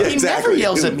all the time. Yeah, He exactly. never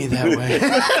yells at me that way.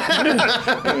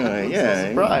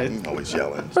 Yeah, he's always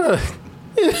yelling.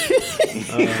 This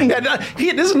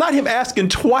is not him asking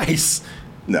twice.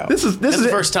 No. This is That's the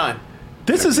first time.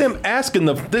 This is him asking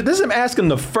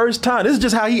the first time. This is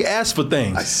just how he asks for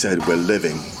things. I said we're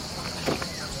living.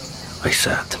 I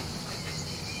said,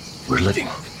 we're living.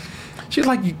 She's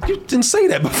like, you didn't say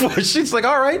that before. She's like,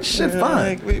 all right, shit,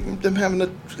 fine. Like, I'm having a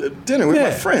dinner with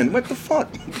my friend. What the fuck?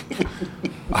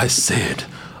 I said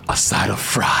a side of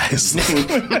fries.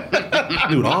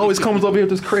 Dude always comes over here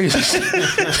with this crazy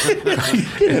shit.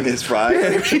 And his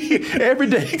fries. Every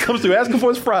day he comes through asking for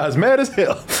his fries, mad as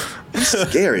hell. He's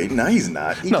scary. No, he's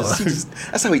not. That's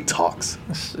That's how he talks.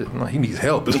 Shit, no, he needs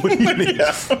help is what he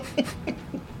needs.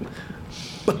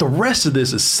 But the rest of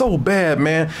this is so bad,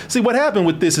 man. See, what happened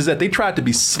with this is that they tried to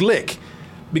be slick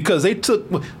because they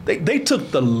took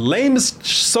the lamest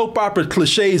soap opera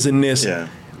cliches in this. Yeah.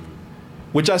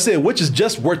 Which is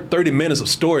just worth 30 minutes of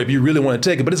story if you really want to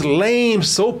take it. But it's lame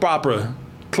soap opera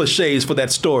cliches for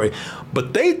that story.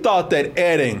 But they thought that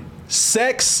adding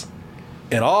sex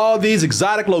and all these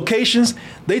exotic locations,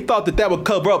 they thought that would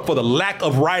cover up for the lack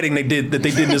of writing they did in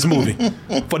this movie.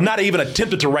 For not even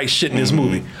attempted to write shit in this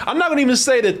movie. I'm not gonna even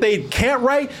say that they can't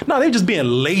write. No, they're just being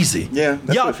lazy. Yeah,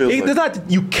 that's what it feels like. It's not that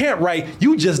you can't write,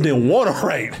 you just didn't want to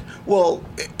write. Well,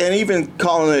 and even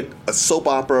calling it a soap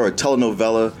opera or a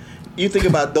telenovela, you think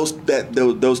about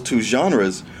those two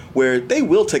genres where they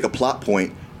will take a plot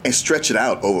point and stretch it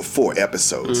out over 4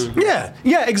 episodes. Yeah,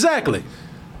 exactly.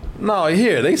 No,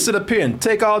 here, they sit up here and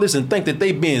take all this and think that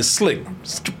they being slick,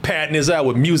 padding this out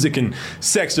with music and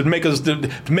sex to make us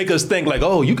think like,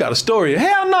 oh, you got a story.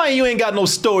 Hell no, you ain't got no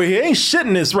story here. Ain't shit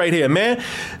in this right here, man.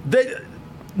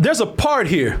 There's a part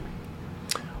here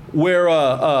where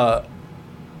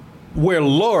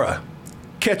Laura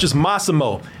catches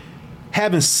Massimo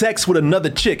having sex with another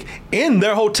chick in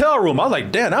their hotel room. I was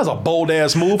like, damn, that was a bold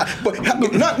ass move. But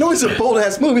it's a bold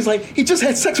ass move. It's like he just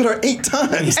had sex with her 8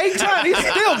 times. 8 times, he's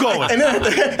still going. And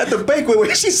then at the banquet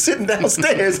where she's sitting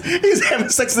downstairs, he's having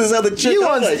sex with this other chick.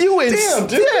 Damn,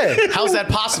 dude. Yeah. How's that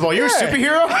possible? You're a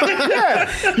superhero?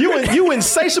 Yeah. You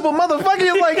insatiable motherfucker.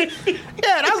 You're like,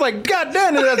 yeah, and I was like, God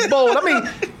damn, that's bold. I mean,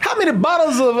 how many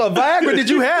bottles of Viagra did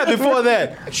you have before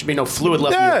that? There should be no fluid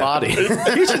left in your body.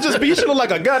 You should look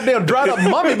like a goddamn dried up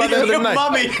mummy by the end of the night.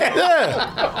 Mummy.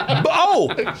 Yeah.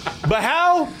 But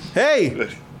how? Hey,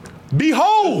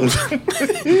 behold,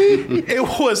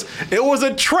 it was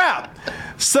a trap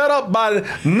set up by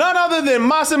none other than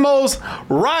Massimo's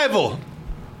rival,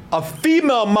 a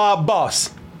female mob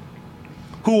boss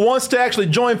who wants to actually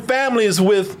join families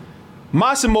with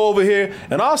Massimo over here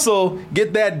and also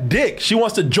get that dick. She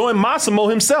wants to join Massimo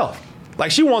himself. Like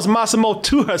she wants Massimo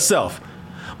to herself.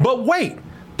 But wait,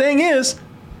 thing is,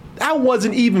 that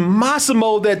wasn't even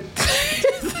Massimo that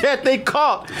they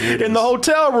caught in the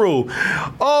hotel room.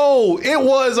 Oh, it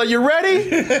was, are you ready?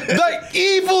 The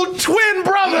evil twin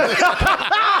brother.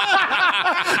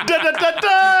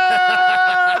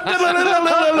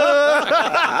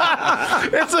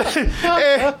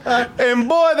 And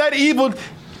boy, that evil...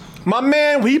 My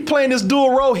man, he playing this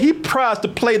dual role, he tries to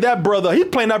play that brother. He's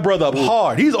playing that brother up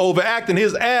hard. He's overacting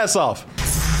his ass off.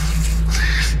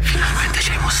 Finalmente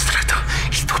ci hai mostrato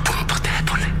il tuo punto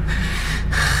debole.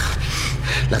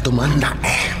 La domanda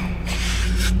è: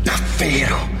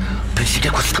 davvero pensi che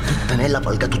questa puttanella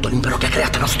valga tutto l'impero che ha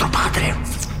creato nostro padre?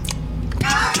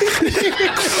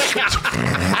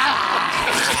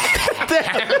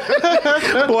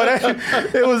 Boy,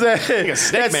 it was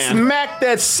that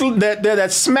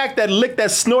smack that lick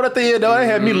that snort at the end. That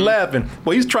had me laughing.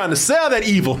 Boy, he's trying to sell that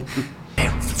evil.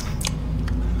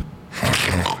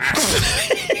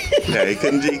 Yeah, he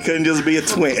couldn't just be a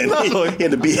twin. No. He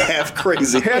had to be half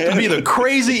crazy. He had to be the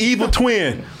crazy evil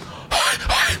twin.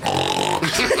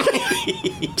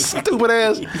 Stupid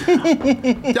ass.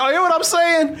 Y'all hear what I'm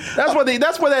saying? That's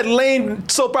where that lame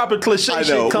soap opera cliche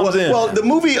shit comes in. Well, the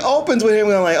movie opens with him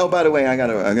going like, "Oh, by the way, I got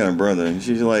a brother," and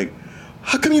she's like,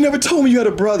 "How come you never told me you had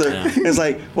a brother?" Yeah. And it's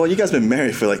like, well, you guys been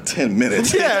married for like 10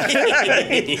 minutes. Yeah.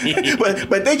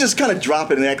 but they just kind of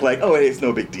drop it and act like, oh, hey, it's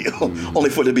no big deal. Only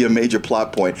for it to be a major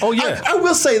plot point. Oh, yeah. I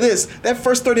will say this. That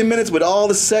first 30 minutes with all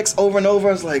the sex over and over,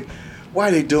 I was like, why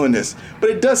are they doing this? But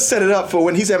it does set it up for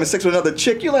when he's having sex with another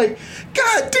chick. You're like,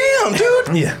 God damn,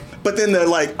 dude. Yeah. But then they're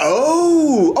like,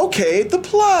 oh, okay, the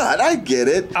plot. I get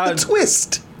it. The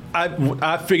twist.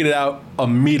 I figured it out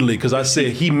immediately because I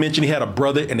said he mentioned he had a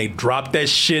brother and they dropped that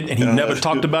shit and he never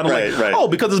talked about it. Right. Oh,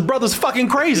 because his brother's fucking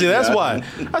crazy. That's why.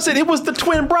 I said it was the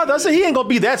twin brother. I said he ain't gonna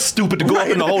be that stupid to go up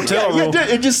in the hotel room.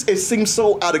 It seems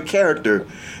so out of character.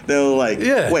 They're like,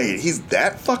 wait, he's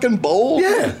that fucking bold?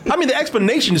 Yeah. I mean, the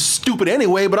explanation is stupid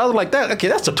anyway, but I was like, okay,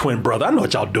 that's a twin brother. I know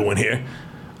what y'all doing here.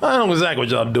 I know exactly what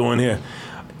y'all doing here.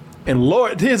 And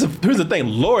Laura, here's the thing.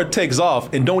 Laura takes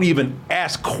off and don't even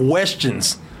ask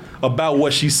questions about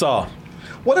what she saw.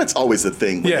 Well, that's always the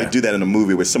thing when they do that in a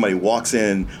movie where somebody walks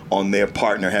in on their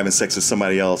partner having sex with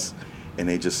somebody else and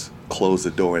they just close the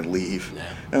door and leave.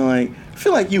 And like, I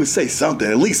feel like you would say something,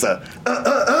 at least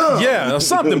yeah,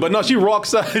 something. But no, she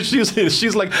walks out.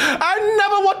 She's like, I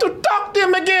never want to talk to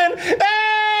him again.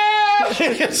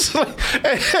 And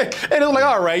it was like,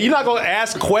 all right, you're not gonna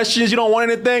ask questions. You don't want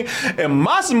anything. And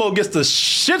Massimo gets the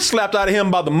shit slapped out of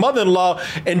him by the mother-in-law,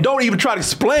 and don't even try to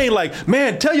explain. Like,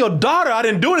 man, tell your daughter I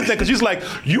didn't do anything, because she's like,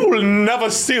 you will never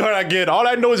see her again. All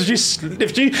I know is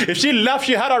if she left,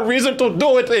 she had a reason to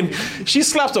do it, and she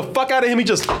slaps the fuck out of him. He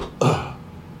just.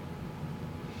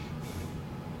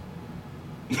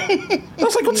 I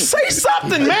was like, well, say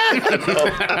something, man.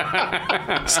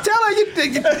 Stella,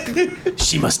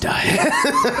 she must die.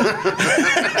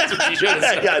 That's what she should have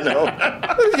said. Yeah, I know.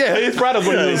 Yeah, it's probably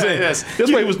what he was saying. Yes. That's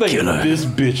what he was thinking. This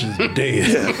bitch is dead.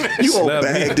 Yeah. You old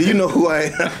bag. Do you know who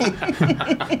I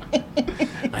am?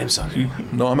 I'm sorry.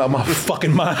 No, I'm out of my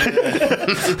fucking mind.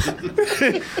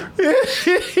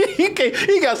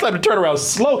 he got slapped to turn around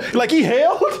slow. Like he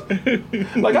held.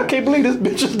 Like, I can't believe this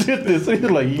bitch just did this. And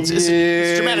he's like, It's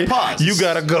dramatic pause. You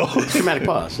gotta go. Dramatic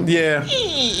pause. Yeah.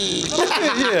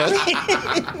 Yeah.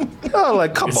 Oh,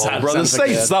 like, come on, brother.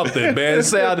 Say something, man.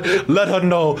 Let her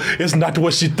know it's not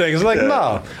what she thinks. It's like,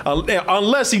 nah.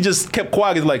 Unless he just kept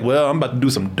quiet. He's like, well, I'm about to do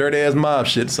some dirty ass mob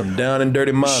shit, some down and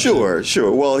dirty mob shit.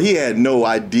 Sure. Well, he had no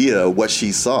idea what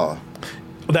she saw.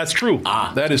 That's true.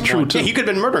 That is true, too. Yeah, he could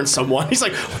have been murdering someone. He's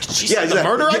like, she said the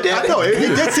murder I did? I know.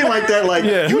 It did seem like that. Like,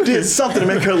 you did something to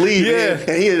make her leave. Yeah.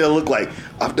 And he had to look like,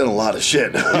 I've done a lot of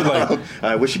shit. Like,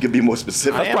 I wish you could be more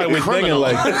specific. That's probably what thinking,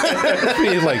 like,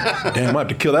 he's like, damn, I have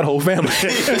to kill that whole family.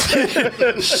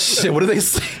 Shit, what do they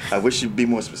say? I wish you'd be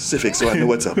more specific so I know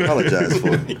what to apologize for.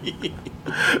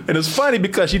 And it's funny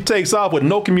because she takes off with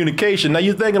no communication. Now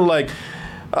you're thinking like,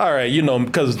 all right,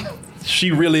 because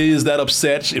she really is that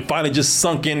upset. It finally just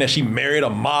sunk in that she married a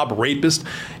mob rapist.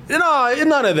 No,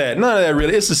 none of that. None of that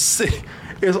really.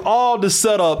 It's all to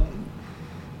set up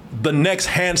the next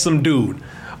handsome dude.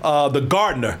 The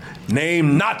gardener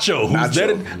named Nacho.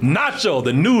 Nacho,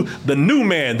 the new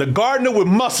man, the gardener with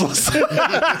muscles.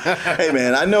 Hey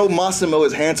man, I know Massimo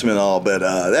is handsome and all, but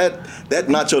that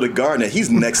Nacho the gardener, he's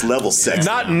next level sexy.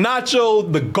 Not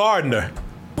Nacho the gardener.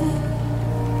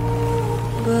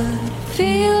 But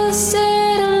feel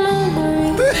sad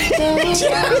alone.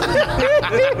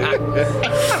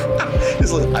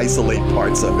 Just like isolate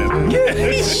parts of him. Yeah,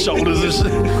 his shoulders and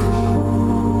shit.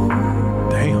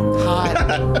 Damn.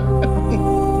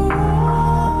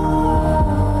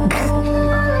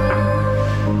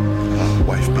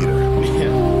 Wife beater.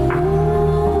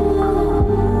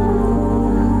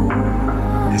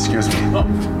 Excuse me.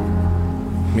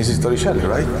 Mrs. Torricelli,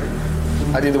 right?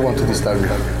 I didn't want to disturb you.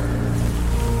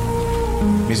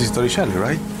 Mrs. Torricelli,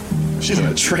 right? She's in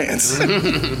a trance.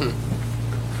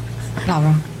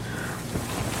 Laura.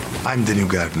 I'm the new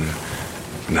gardener,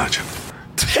 Nacho.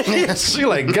 She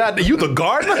like, God, you the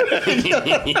gardener?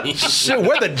 Shit,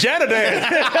 where the janitor at?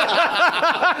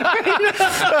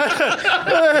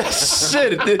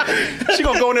 Shit, she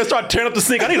gonna go in there and start tearing up the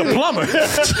sink. I need a plumber. There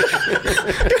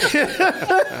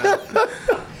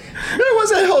was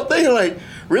that whole thing like,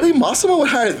 really, Massimo would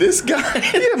hire this guy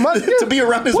to be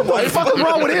around his wife? What the fuck is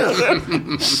wrong with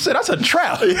him? Shit, that's a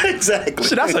trap. Yeah, exactly.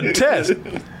 Shit, that's a test.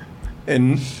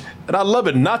 And I love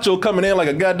it. Nacho coming in like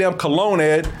a goddamn cologne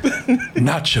ad.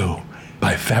 Nacho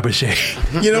by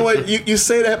Fabergé. You know what? You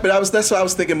say that, but that's what I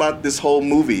was thinking about this whole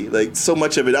movie. Like, so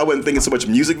much of it, I wasn't thinking so much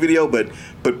music video, but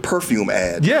perfume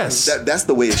ad. Yes. That's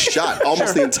the way it's shot.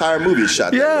 Almost the entire movie is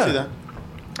shot. Yeah.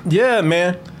 Yeah,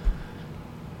 man.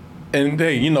 And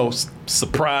hey,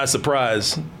 surprise,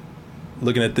 surprise.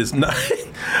 Looking at this,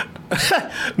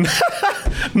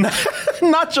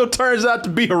 Nacho turns out to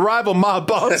be a rival mob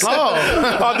boss.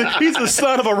 He's the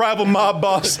son of a rival mob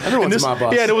boss. Everyone's a mob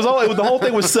boss. Yeah, the whole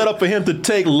thing was set up for him to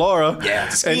take Laura.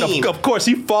 Yeah, and of course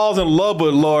he falls in love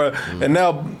with Laura, and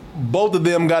now both of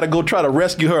them got to go try to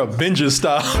rescue her Avengers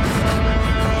style.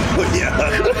 Yeah.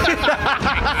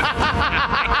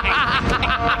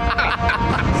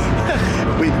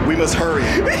 We must hurry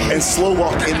and slow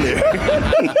walk in there.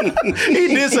 He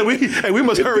did say, we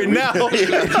must hurry now.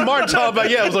 Martin talking about,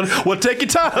 well, take your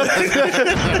time.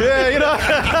 Yeah, you know.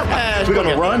 We're going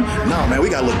to run? No, man, we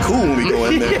got to look cool when we go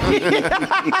in there.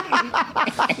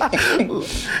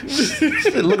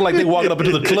 It looked like they walking up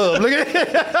into the club. Look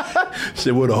at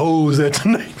shit, where the hoes at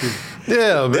tonight?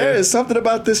 Yeah, man. There is something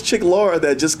about this chick Laura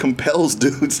that just compels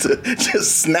dudes to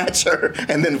just snatch her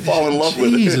and then fall in love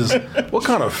with her. Jesus, what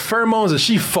kind of pheromones is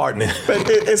she farting in? But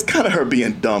it's kind of her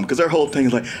being dumb because her whole thing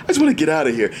is like, I just want to get out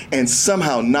of here. And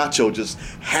somehow Nacho just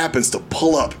happens to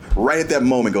pull up right at that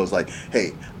moment, goes like,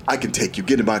 hey, I can take you.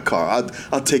 Get in my car.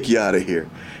 I'll take you out of here.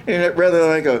 And rather than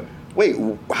I go, wait,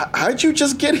 how'd you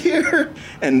just get here?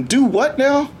 And do what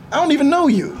now? I don't even know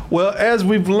you. Well, as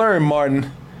we've learned,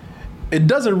 Martin, it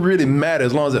doesn't really matter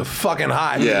as long as they're fucking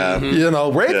hot. Yeah. You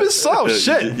know, rapists, oh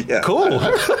shit. Yeah. Cool.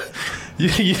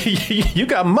 You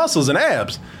got muscles and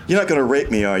abs. You're not going to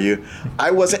rape me, are you?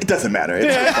 I wasn't. It doesn't matter.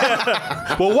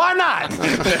 Well, why not?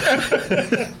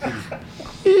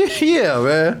 Yeah,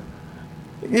 man.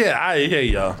 Yeah, I hear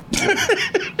y'all.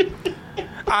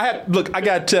 Look, I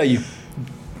got to tell you.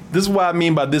 This is what I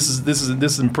mean by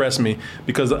this impressed me,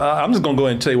 because I'm just gonna go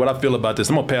ahead and tell you what I feel about this.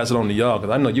 I'm gonna pass it on to y'all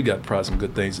because I know you got probably some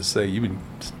good things to say. You've been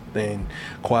staying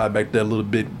quiet back there a little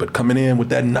bit, but coming in with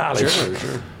that knowledge.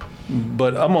 Sure.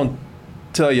 But I'm gonna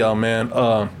tell y'all, man.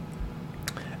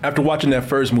 After watching that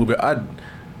first movie,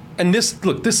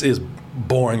 this is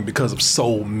boring because of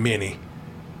so many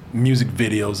music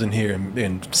videos in here and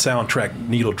soundtrack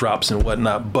needle drops and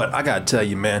whatnot. But I gotta tell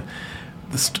you, man.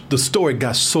 The story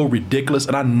got so ridiculous,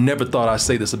 and I never thought I'd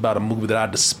say this about a movie that I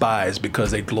despise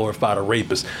because they glorified a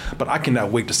rapist. But I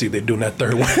cannot wait to see if they're doing that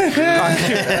third one.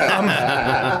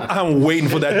 I'm waiting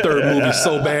for that third movie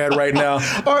so bad right now.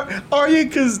 Are you?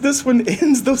 Because this one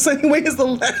ends the same way as the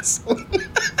last one.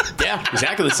 Yeah,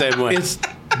 exactly the same way.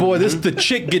 The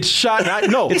chick gets shot.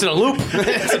 It's in a loop.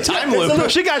 It's a time loop.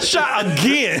 She got shot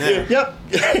again. Yep.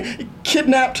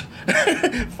 Kidnapped,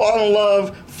 fall in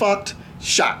love, fucked,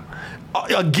 shot.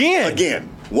 Again.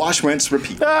 Wash, rinse,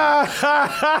 repeat. How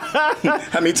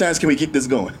many times can we keep this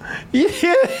going?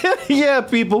 Yeah,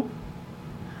 people.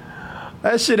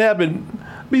 That shit happened.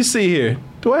 Let me see here.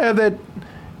 Do I have that?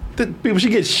 People, she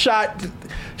gets shot.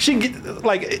 She get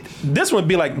this one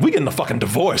be like, we getting a fucking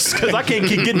divorce because I can't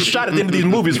keep getting shot at the end of these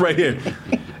movies right here.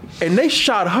 And they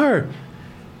shot her.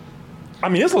 I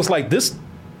mean, this looks like this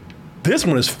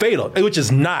one is fatal, which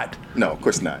is not. No, of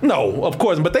course not. No, of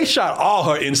course. But they shot all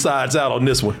her insides out on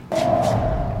this one.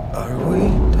 Are we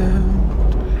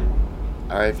down?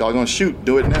 All right, if y'all gonna shoot,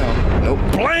 do it now. Nope.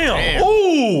 Blam! Damn.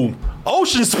 Ooh!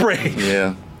 Ocean spray.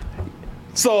 Yeah.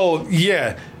 So,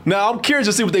 yeah. Now, I'm curious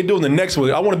to see what they do in the next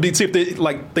one. I want to see if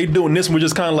they doing this one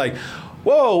just kind of like,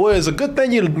 whoa, well, it's a good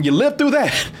thing you lived through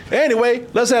that. Anyway,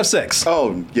 let's have sex.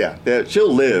 Oh, yeah.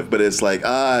 She'll live, but it's like,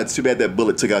 it's too bad that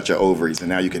bullet took out your ovaries, and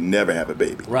now you can never have a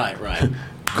baby. Right.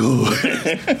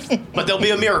 Good. But there'll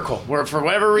be a miracle where, for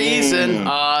whatever reason,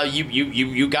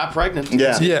 you got pregnant.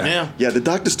 Yeah. The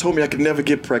doctors told me I could never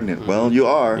get pregnant. Well, you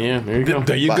are. Yeah, there you go.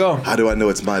 There you go. How do I know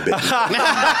it's my baby? How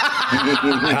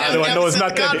do I know it's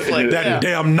not that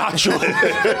damn Nacho?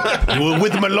 You were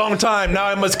with him a long time. Now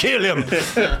I must kill him.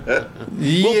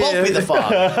 We'll both be the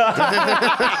father.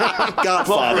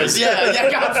 Godfathers.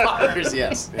 Godfathers.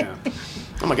 Yes. Yeah.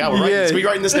 Oh my God, we're writing this. Are we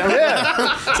writing this down?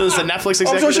 Yeah. So this is a Netflix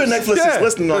executive? I'm sure Netflix is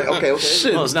listening. Like, okay.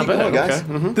 Shit. Well, it's not bad, guys.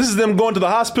 Okay. Mm-hmm. This is them going to the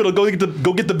hospital. Go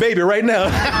get the baby right now.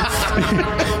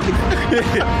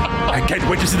 I can't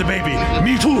wait to see the baby.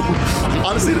 Me too.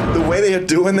 Honestly, the way they are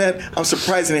doing that, I'm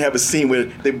surprised they have a scene where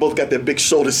they both got their big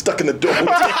shoulders stuck in the door.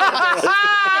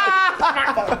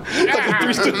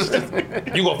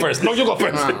 You go first. No, you go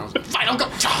first. Fine, I'll go.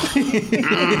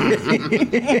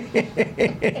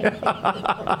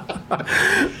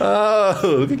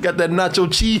 Oh, we got that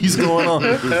nacho cheese going on.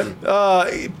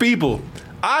 People,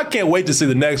 I can't wait to see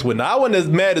the next one. Now, I wasn't as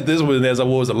mad at this one as I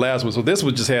was the last one. So this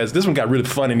one got really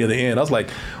funny near the end. I was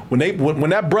like, when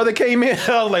that brother came in,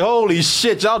 I was like, holy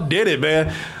shit, y'all did it,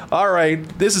 man. All right,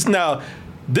 this is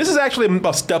actually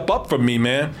a step up for me,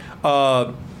 man.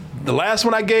 The last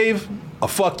one I gave, a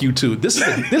fuck you to. This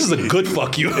is a good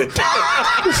fuck you. That's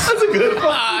a good fuck.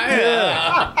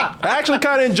 Yeah. I actually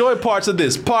kind of enjoy parts of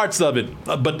it,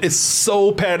 but it's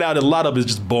so padded out. A lot of it is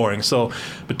just boring. So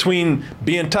between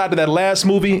being tied to that last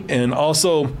movie and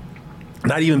also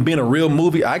not even being a real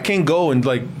movie, I can't go and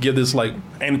give this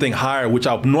anything higher, which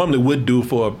I normally would do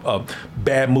for a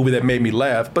bad movie that made me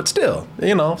laugh. But still,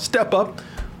 step up,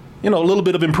 a little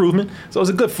bit of improvement. So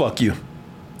it's a good fuck you.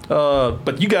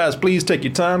 But you guys, please take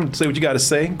your time and say what you got to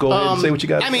say. Go ahead and say what you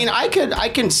got to say. I mean, I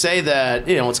can say that,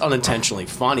 you know, it's unintentionally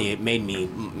funny. It made me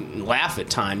laugh at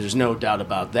times. There's no doubt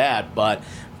about that. But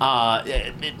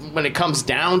when it comes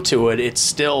down to it, it's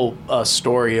still a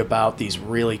story about these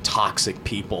really toxic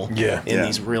people in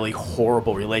these really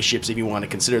horrible relationships, if you want to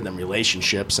consider them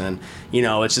relationships. And, you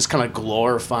know, it's just kind of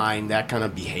glorifying that kind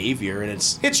of behavior. And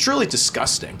it's truly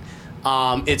disgusting.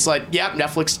 It's like, yeah,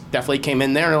 Netflix definitely came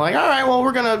in there and they're like, all right, well,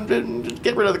 we're going to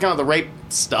get rid of the kind of the rape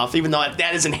stuff, even though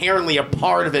that is inherently a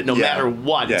part of it no matter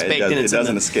what. Yeah, it's baked in. It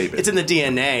doesn't escape it. It's in the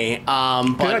DNA.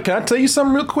 Can I tell you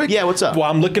something real quick? Yeah, what's up? While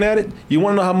I'm looking at it, you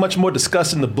want to know how much more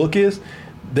disgusting the book is?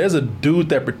 There's a dude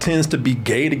that pretends to be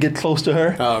gay to get close to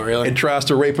her. Oh, really? And tries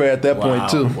to rape her at that point,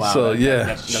 too. Wow, So,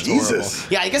 that's Jesus.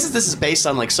 horrible. Yeah, I guess this is based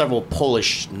on like several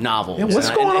Polish novels. Yeah, what's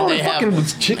going on they with fucking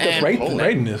chick that's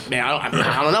writing this? Man,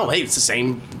 I don't know. Hey, it's the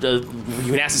same. You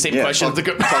can ask the same question. Talk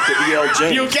to E.L.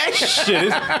 James. You okay?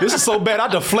 Shit, this is so bad, I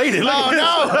deflated. Look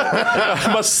at this.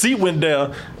 My seat went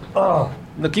down. Oh.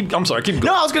 No, I'm sorry, keep going.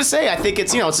 No, I was going to say, I think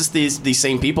it's, you know, it's just these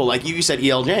same people, like you said,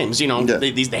 E.L. James, you know,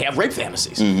 they have rape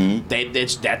fantasies. Mm-hmm.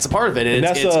 That's a part of it. And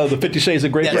that's the 50 Shades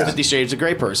of Grey person? That's 50 Shades of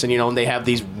Grey person, you know, and they have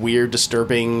these weird,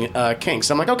 disturbing kinks.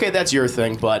 I'm like, okay, that's your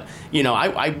thing, but, you know,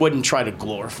 I wouldn't try to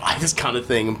glorify this kind of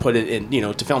thing and put it in, you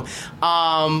know, to film.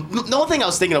 The only thing I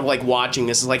was thinking of, like, watching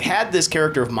this is, like, had this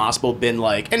character of Mossbo been,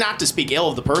 like, and not to speak ill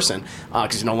of the person,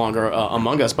 because he's no longer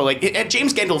among us, but, like, had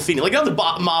James Gandolfini, like, another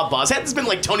mob boss, had this been,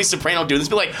 like, Tony Soprano doing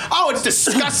this, be like, oh, it's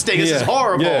disgusting, this is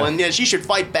horrible, and she should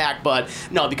fight back, but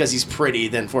no, because he's pretty,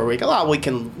 then we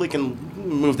can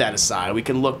move that aside. We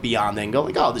can look beyond that and go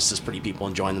like, oh, this is pretty people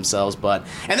enjoying themselves.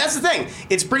 And that's the thing,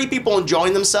 it's pretty people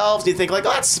enjoying themselves. You think like,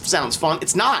 oh, that sounds fun.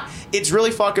 It's not. It's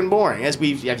really fucking boring. As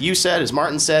you said, as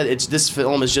Martin said, this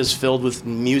film is just filled with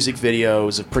music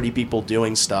videos of pretty people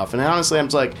doing stuff. And honestly, I'm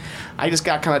just like, I just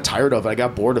got kind of tired of it. I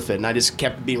got bored of it, and I just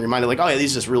kept being reminded like, oh yeah,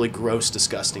 these are just really gross,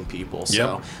 disgusting people.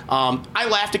 So I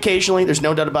laughed occasionally. There's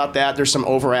no doubt about that. There's some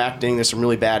overacting. There's some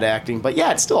really bad acting. But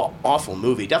yeah, it's still an awful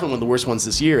movie. Definitely one of the worst ones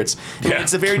this year. It's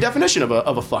the very definition of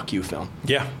a fuck you film.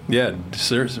 Yeah,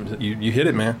 seriously, you hit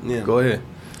it, man. Yeah. Go ahead.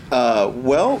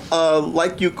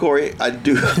 Like you, Corey, I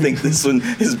do think this one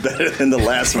is better than the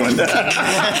last one.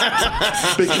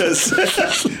 Because,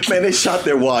 man, they shot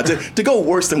their wad. To go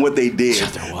worse than what they did.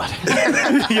 Shot their wad.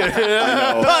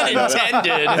 Pun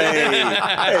intended.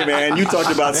 Hey, man, you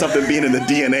talked about something being in the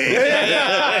DNA.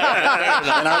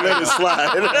 And I let it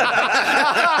slide.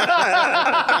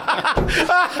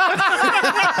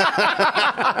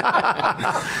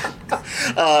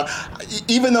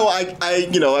 Even though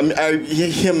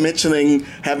him mentioning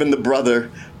having the brother,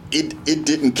 it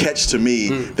didn't catch to me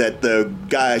that the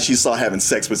guy she saw having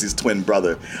sex was his twin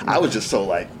brother. I was just so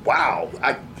like, wow.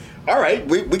 All right,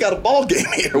 we got a ball game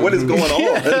here. What is going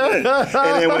on? And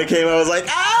then when it came out, I was like,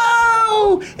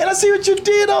 oh, and I see what you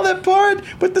did on that part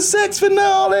with the sex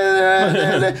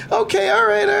finale. Okay, all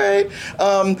right.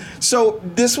 So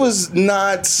this was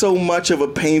not so much of a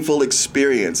painful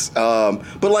experience.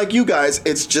 But like you guys,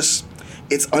 it's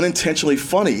unintentionally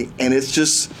funny, and it's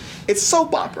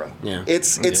soap opera. Yeah.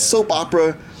 It's soap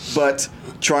opera, but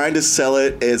trying to sell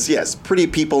it as, yes, pretty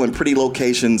people in pretty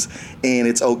locations, and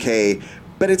it's okay.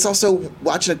 But it's also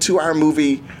watching a 2-hour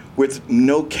movie with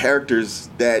no characters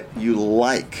that you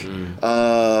like.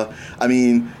 I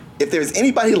mean, if there's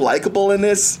anybody likable in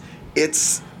this,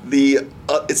 it's the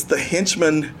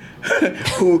henchman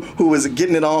who was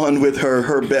getting it on with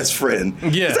her best friend.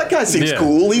 Yeah, that guy seems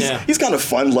cool. He's kind of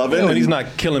fun loving. And he's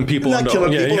not killing people. He's not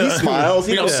killing people. He smiles.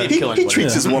 He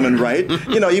treats his woman right.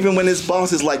 You know, even when his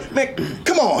boss is like, "Man,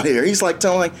 come on here," he's like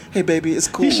telling like, "Hey, baby, it's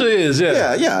cool." He sure is.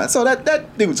 Yeah. So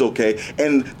that dude's okay.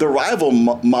 And the rival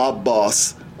mob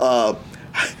boss.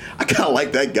 I kind of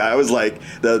like that guy. I was like,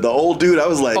 the old dude, I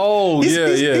was like,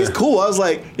 he's cool. I was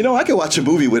like, you know, I could watch a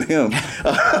movie with him.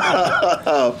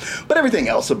 But everything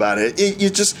else about it, you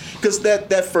just, because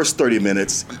that first 30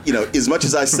 minutes, you know, as much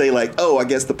as I say like, oh, I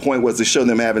guess the point was to show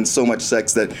them having so much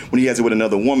sex that when he has it with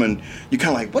another woman, you're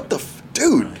kind of like, what the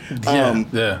dude?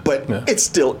 But it's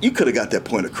still, you could have got that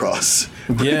point across.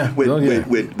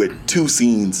 With 2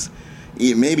 scenes.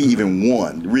 Maybe even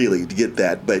 1, really, to get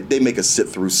that. But they make us sit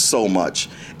through so much,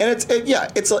 and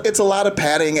it's a lot of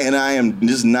padding. And I am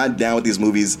just not down with these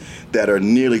movies that are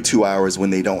nearly 2 hours when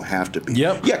they don't have to be.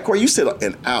 Yep. Yeah, Corey, you said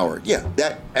an hour. Yeah,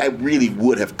 that I really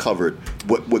would have covered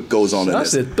what goes on in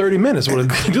this. I said 30 minutes.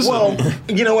 Well,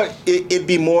 you know what? It'd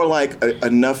be more like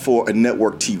enough for a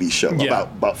network TV show. Yeah.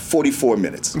 About 44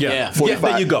 minutes. Yeah. 45,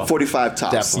 there you go. 45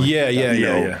 tops. Definitely.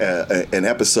 Yeah. An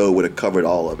episode would have covered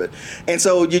all of it. And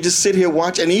so you just sit here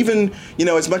watch, and even, you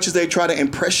know, as much as they try to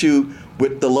impress you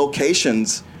with the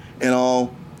locations, and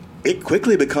all, it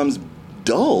quickly becomes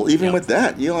dull, even with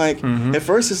that. You're like, at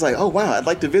first it's like, oh wow, I'd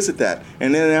like to visit that,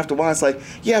 and then after a while it's like,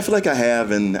 yeah, I feel like I have,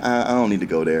 and I don't need to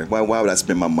go there. Why would I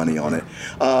spend my money on it?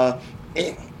 I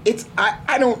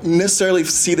don't necessarily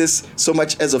see this so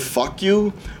much as a fuck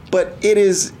you, but it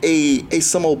is a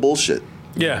some old bullshit.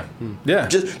 Yeah, yeah.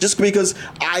 Just because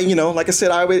like I said,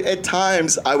 at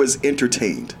times I was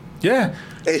entertained. Yeah.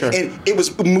 And it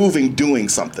was moving, doing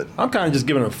something. I'm kind of just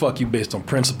giving it a fuck you based on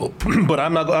principle, but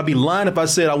I'd be lying if I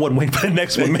said I wasn't waiting for the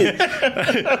next one, man.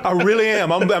 I really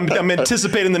am. I'm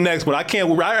anticipating the next one. I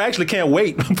actually can't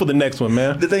wait for the next one,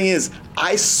 man. The thing is,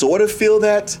 I sort of feel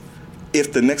that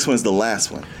if the next one's the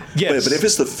last one. Yes. But if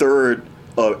it's the third,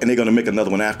 and they're going to make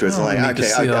another one after, it's like,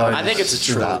 okay, I think it's a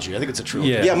trilogy.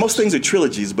 Yeah, most things are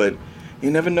trilogies, but you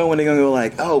never know when they're going to go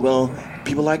like, oh, well,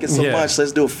 people like it so much,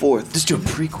 let's do a fourth. Just do a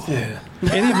prequel. Yeah.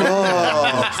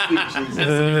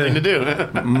 Thing to do.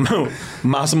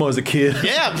 Massimo as a kid.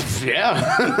 Yeah.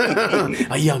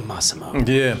 A young Massimo.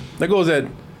 Yeah. That goes at,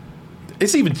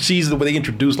 it's even cheesy the way they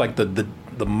introduce like the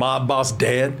mob boss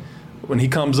dad when he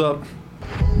comes up.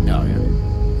 Oh, yeah.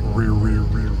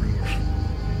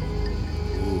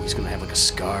 Ooh, he's going to have like a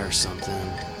scar or something.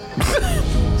 It's going to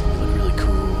look really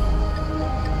cool.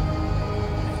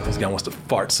 This guy wants to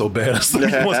fart so bad.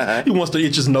 He wants to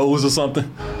itch his nose or something.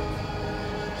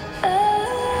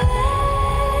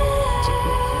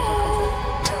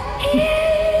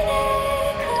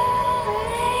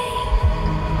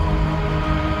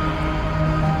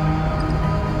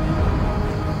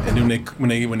 And then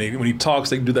when he talks,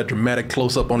 they do that dramatic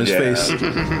close up on his face.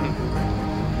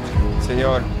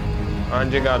 Señor,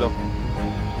 han llegado.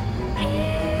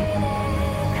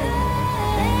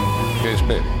 Que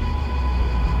espere.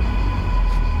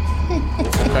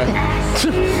 I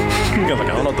don't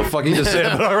know what the fuck he just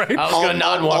said, but all right.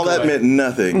 All that meant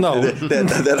nothing. No.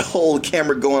 that whole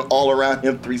camera going all around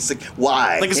him 360.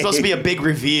 Why? Like it's supposed to be a big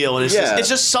reveal, and it's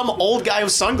just some old guy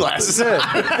with sunglasses.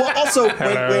 Well, also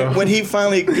when he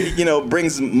finally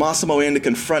brings Massimo in to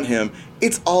confront him,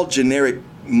 it's all generic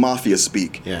mafia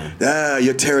speak. Yeah.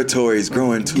 Your territory is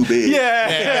growing too big.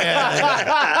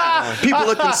 Yeah. People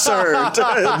are concerned.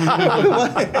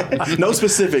 No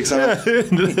specifics, huh?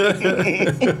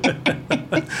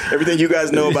 Everything you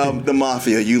guys know about the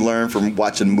mafia, you learn from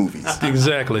watching movies.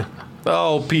 Exactly.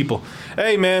 Oh, people.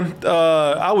 Hey, man,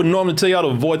 I would normally tell y'all to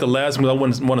avoid the last one. I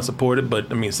wouldn't want to support it,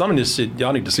 but, I mean, some of this shit,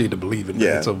 y'all need to see it to believe it. Man.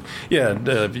 Yeah. So,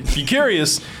 if you're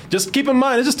curious, just keep in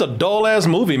mind, it's just a dull-ass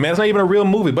movie, man. It's not even a real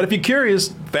movie. But if you're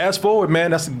curious, fast forward,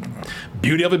 man. That's the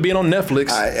beauty of it being on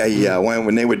Netflix.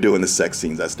 When they were doing the sex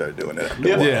scenes, I started doing it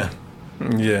after a while.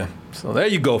 Yeah. So there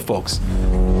you go, folks.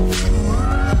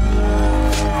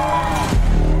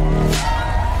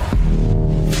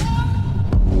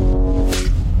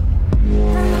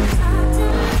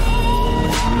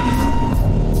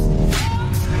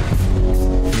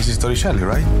 Mrs. Torricelli,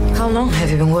 right? How long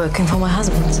have you been working for my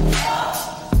husband?